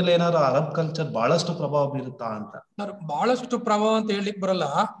 ಇದ್ರ ಮೇಲೆ ಏನಾದ್ರು ಅರಬ್ ಕಲ್ಚರ್ ಬಹಳಷ್ಟು ಪ್ರಭಾವ ಬೀರುತ್ತಾ ಅಂತ? ಬಹಳಷ್ಟು ಪ್ರಭಾವ ಅಂತ ಹೇಳಿಕ್ ಬರಲ್ಲ.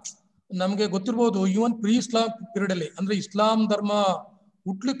 ನಮ್ಗೆ ಗೊತ್ತಿರ್ಬೋದು, ಇವನ್ ಪ್ರೀ ಇಸ್ಲಾಂ ಪೀರಿಯಡ್ ಅಲ್ಲಿ, ಅಂದ್ರೆ ಇಸ್ಲಾಂ ಧರ್ಮ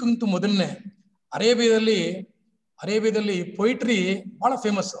ಹುಟ್ಲಿಕ್ಕಂತೂ ಮೊದಲನೇ ಅರೇಬಿಯಾದಲ್ಲಿ ಪೊಯಿಟ್ರಿ ಬಹಳ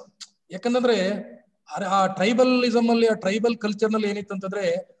ಫೇಮಸ್. ಯಾಕಂದ್ರೆ ಆ ಟ್ರೈಬಲಿಸಮ್ ಅಲ್ಲಿ, ಆ ಟ್ರೈಬಲ್ ಕಲ್ಚರ್ ನಲ್ಲಿ ಏನಿತ್ತು ಅಂತಂದ್ರೆ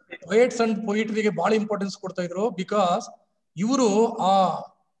ಪೊಯೆಟ್ಸ್ ಅಂಡ್ ಪೊಯಿಟ್ರಿಗೆ ಬಹಳ ಇಂಪಾರ್ಟೆನ್ಸ್ ಕೊಡ್ತಾ ಇದ್ರು. ಬಿಕಾಸ್ ಇವರು ಆ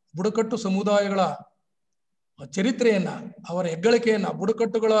ಬುಡಕಟ್ಟು ಸಮುದಾಯಗಳ ಚರಿತ್ರೆಯನ್ನ, ಅವರ ಹೆಗ್ಗಳಿಕೆಯನ್ನ,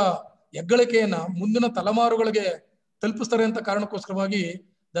 ಬುಡಕಟ್ಟುಗಳ ಹೆಗ್ಗಳಿಕೆಯನ್ನ ಮುಂದಿನ ತಲೆಮಾರುಗಳಿಗೆ ತಲುಪಿಸ್ತಾರೆ ಅಂತ ಕಾರಣಕ್ಕೋಸ್ಕರವಾಗಿ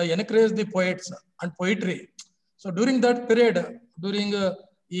they encourage the poets and poetry. So during that period, during the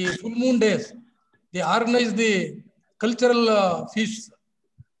full moon days, they organize the cultural feasts.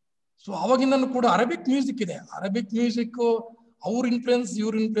 So ಅವಾಗಿಂದನೂ ಕೂಡ ಅರಬಿಕ್ ಮ್ಯೂಸಿಕ್ ಇದೆ. ಅರಬಿಕ್ ಮ್ಯೂಸಿಕ್ ಅವ್ರ ಇನ್ಫ್ಲುಯೆನ್ಸ್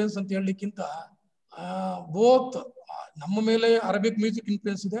ಇವ್ರ ಇನ್ಫ್ಲುಯೆನ್ಸ್ ಅಂತ ಹೇಳಲಿಕ್ಕಿಂತ ಬೋತ್ ನಮ್ಮ ಮೇಲೆ ಅರಬಿಕ್ ಮ್ಯೂಸಿಕ್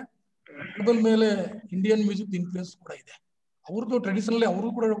ಇನ್ಫ್ಲುಯೆನ್ಸ್ ಇದೆ, tribal ಮೇಲೆ Indian music influence ಕೂಡ ಇದೆ. ಅವ್ರದ್ದು ಟ್ರೆಡಿಷನಲಿ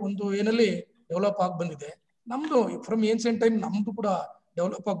ಅವರು ಕೂಡ ಒಂದು ಏನಲ್ಲಿ ಡೆವಲಪ್ ಆಗಿ ಬಂದಿದೆ. ನಮ್ದು ಫ್ರಮ್ ಏನ್ಷಿಯಂಟ್ ಟೈಮ್ ನಮ್ದು ಕೂಡ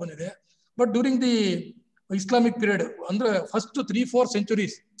ಡೆವಲಪ್ ಆಗಿ ಬಂದಿದೆ. But during the Islamic period, ಅಂದ್ರೆ first 3-4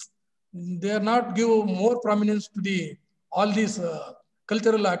 centuries, they are not give more prominence to the all these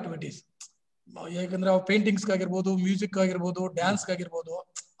cultural activities. ಯಾಕಂದ್ರೆ ಅವ್ರ ಪೇಂಟಿಂಗ್ಸ್ ಆಗಿರ್ಬೋದು, ಮ್ಯೂಸಿಕ್ ಆಗಿರ್ಬೋದು, ಡ್ಯಾನ್ಸ್ ಆಗಿರ್ಬೋದು,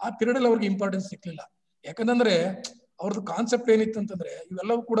 ಆ ಪೀರಿಯಡ್ ಅಲ್ಲಿ ಅವ್ರಿಗೆ ಇಂಪಾರ್ಟೆನ್ಸ್ ಸಿಕ್ಲಿಲ್ಲ. ಯಾಕಂದ್ರೆ ಅವ್ರದ್ದು ಕಾನ್ಸೆಪ್ಟ್ ಏನಿತ್ತು ಅಂತಂದ್ರೆ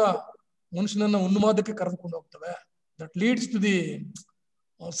ಇವೆಲ್ಲವೂ ಕೂಡ ಮನುಷ್ಯನನ್ನ ಉನ್ಮಾದಕ್ಕೆ ಕರೆದುಕೊಂಡು ಹೋಗ್ತವೆ. That leads to the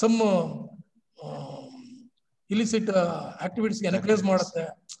some illicit activities encourage ಮಾಡುತ್ತೆ.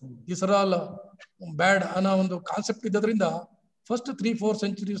 ದಿಸ್ ಆರ್ ಆಲ್ ಬ್ಯಾಡ್ ಅನ್ನೋ ಒಂದು concept ಇದ್ದದ್ರಿಂದ first 3-4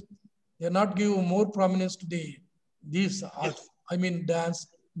 centuries they not give more prominence to the these arts, I mean dance,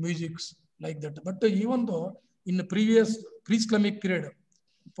 musics like that. But even in previous pre-Islamic period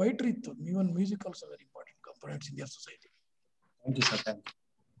poetry ಇತ್ತು. Even music also very important components in their society. Thank you sir.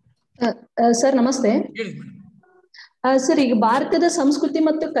 Sir ನಮಸ್ತೆ. ಹೇಳಿ madam. Sir, ಈಗ ಭಾರತದ ಸಂಸ್ಕೃತಿ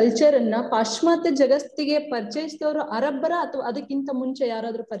ಮತ್ತು culture ಅನ್ನ ಪಾಶ್ಚಿಮಾತ್ಯ ಜಗತ್ತಿಗೆ ಪರಿಚಯಿಸಿದವರು ಅರಬ್ಬರ ಅಥವಾ ಅದಕ್ಕಿಂತ ಮುಂಚೆ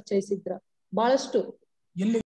ಯಾರಾದ್ರೂ ಪರಿಚಯಿಸಿದ್ರ? ಬಹಳಷ್ಟು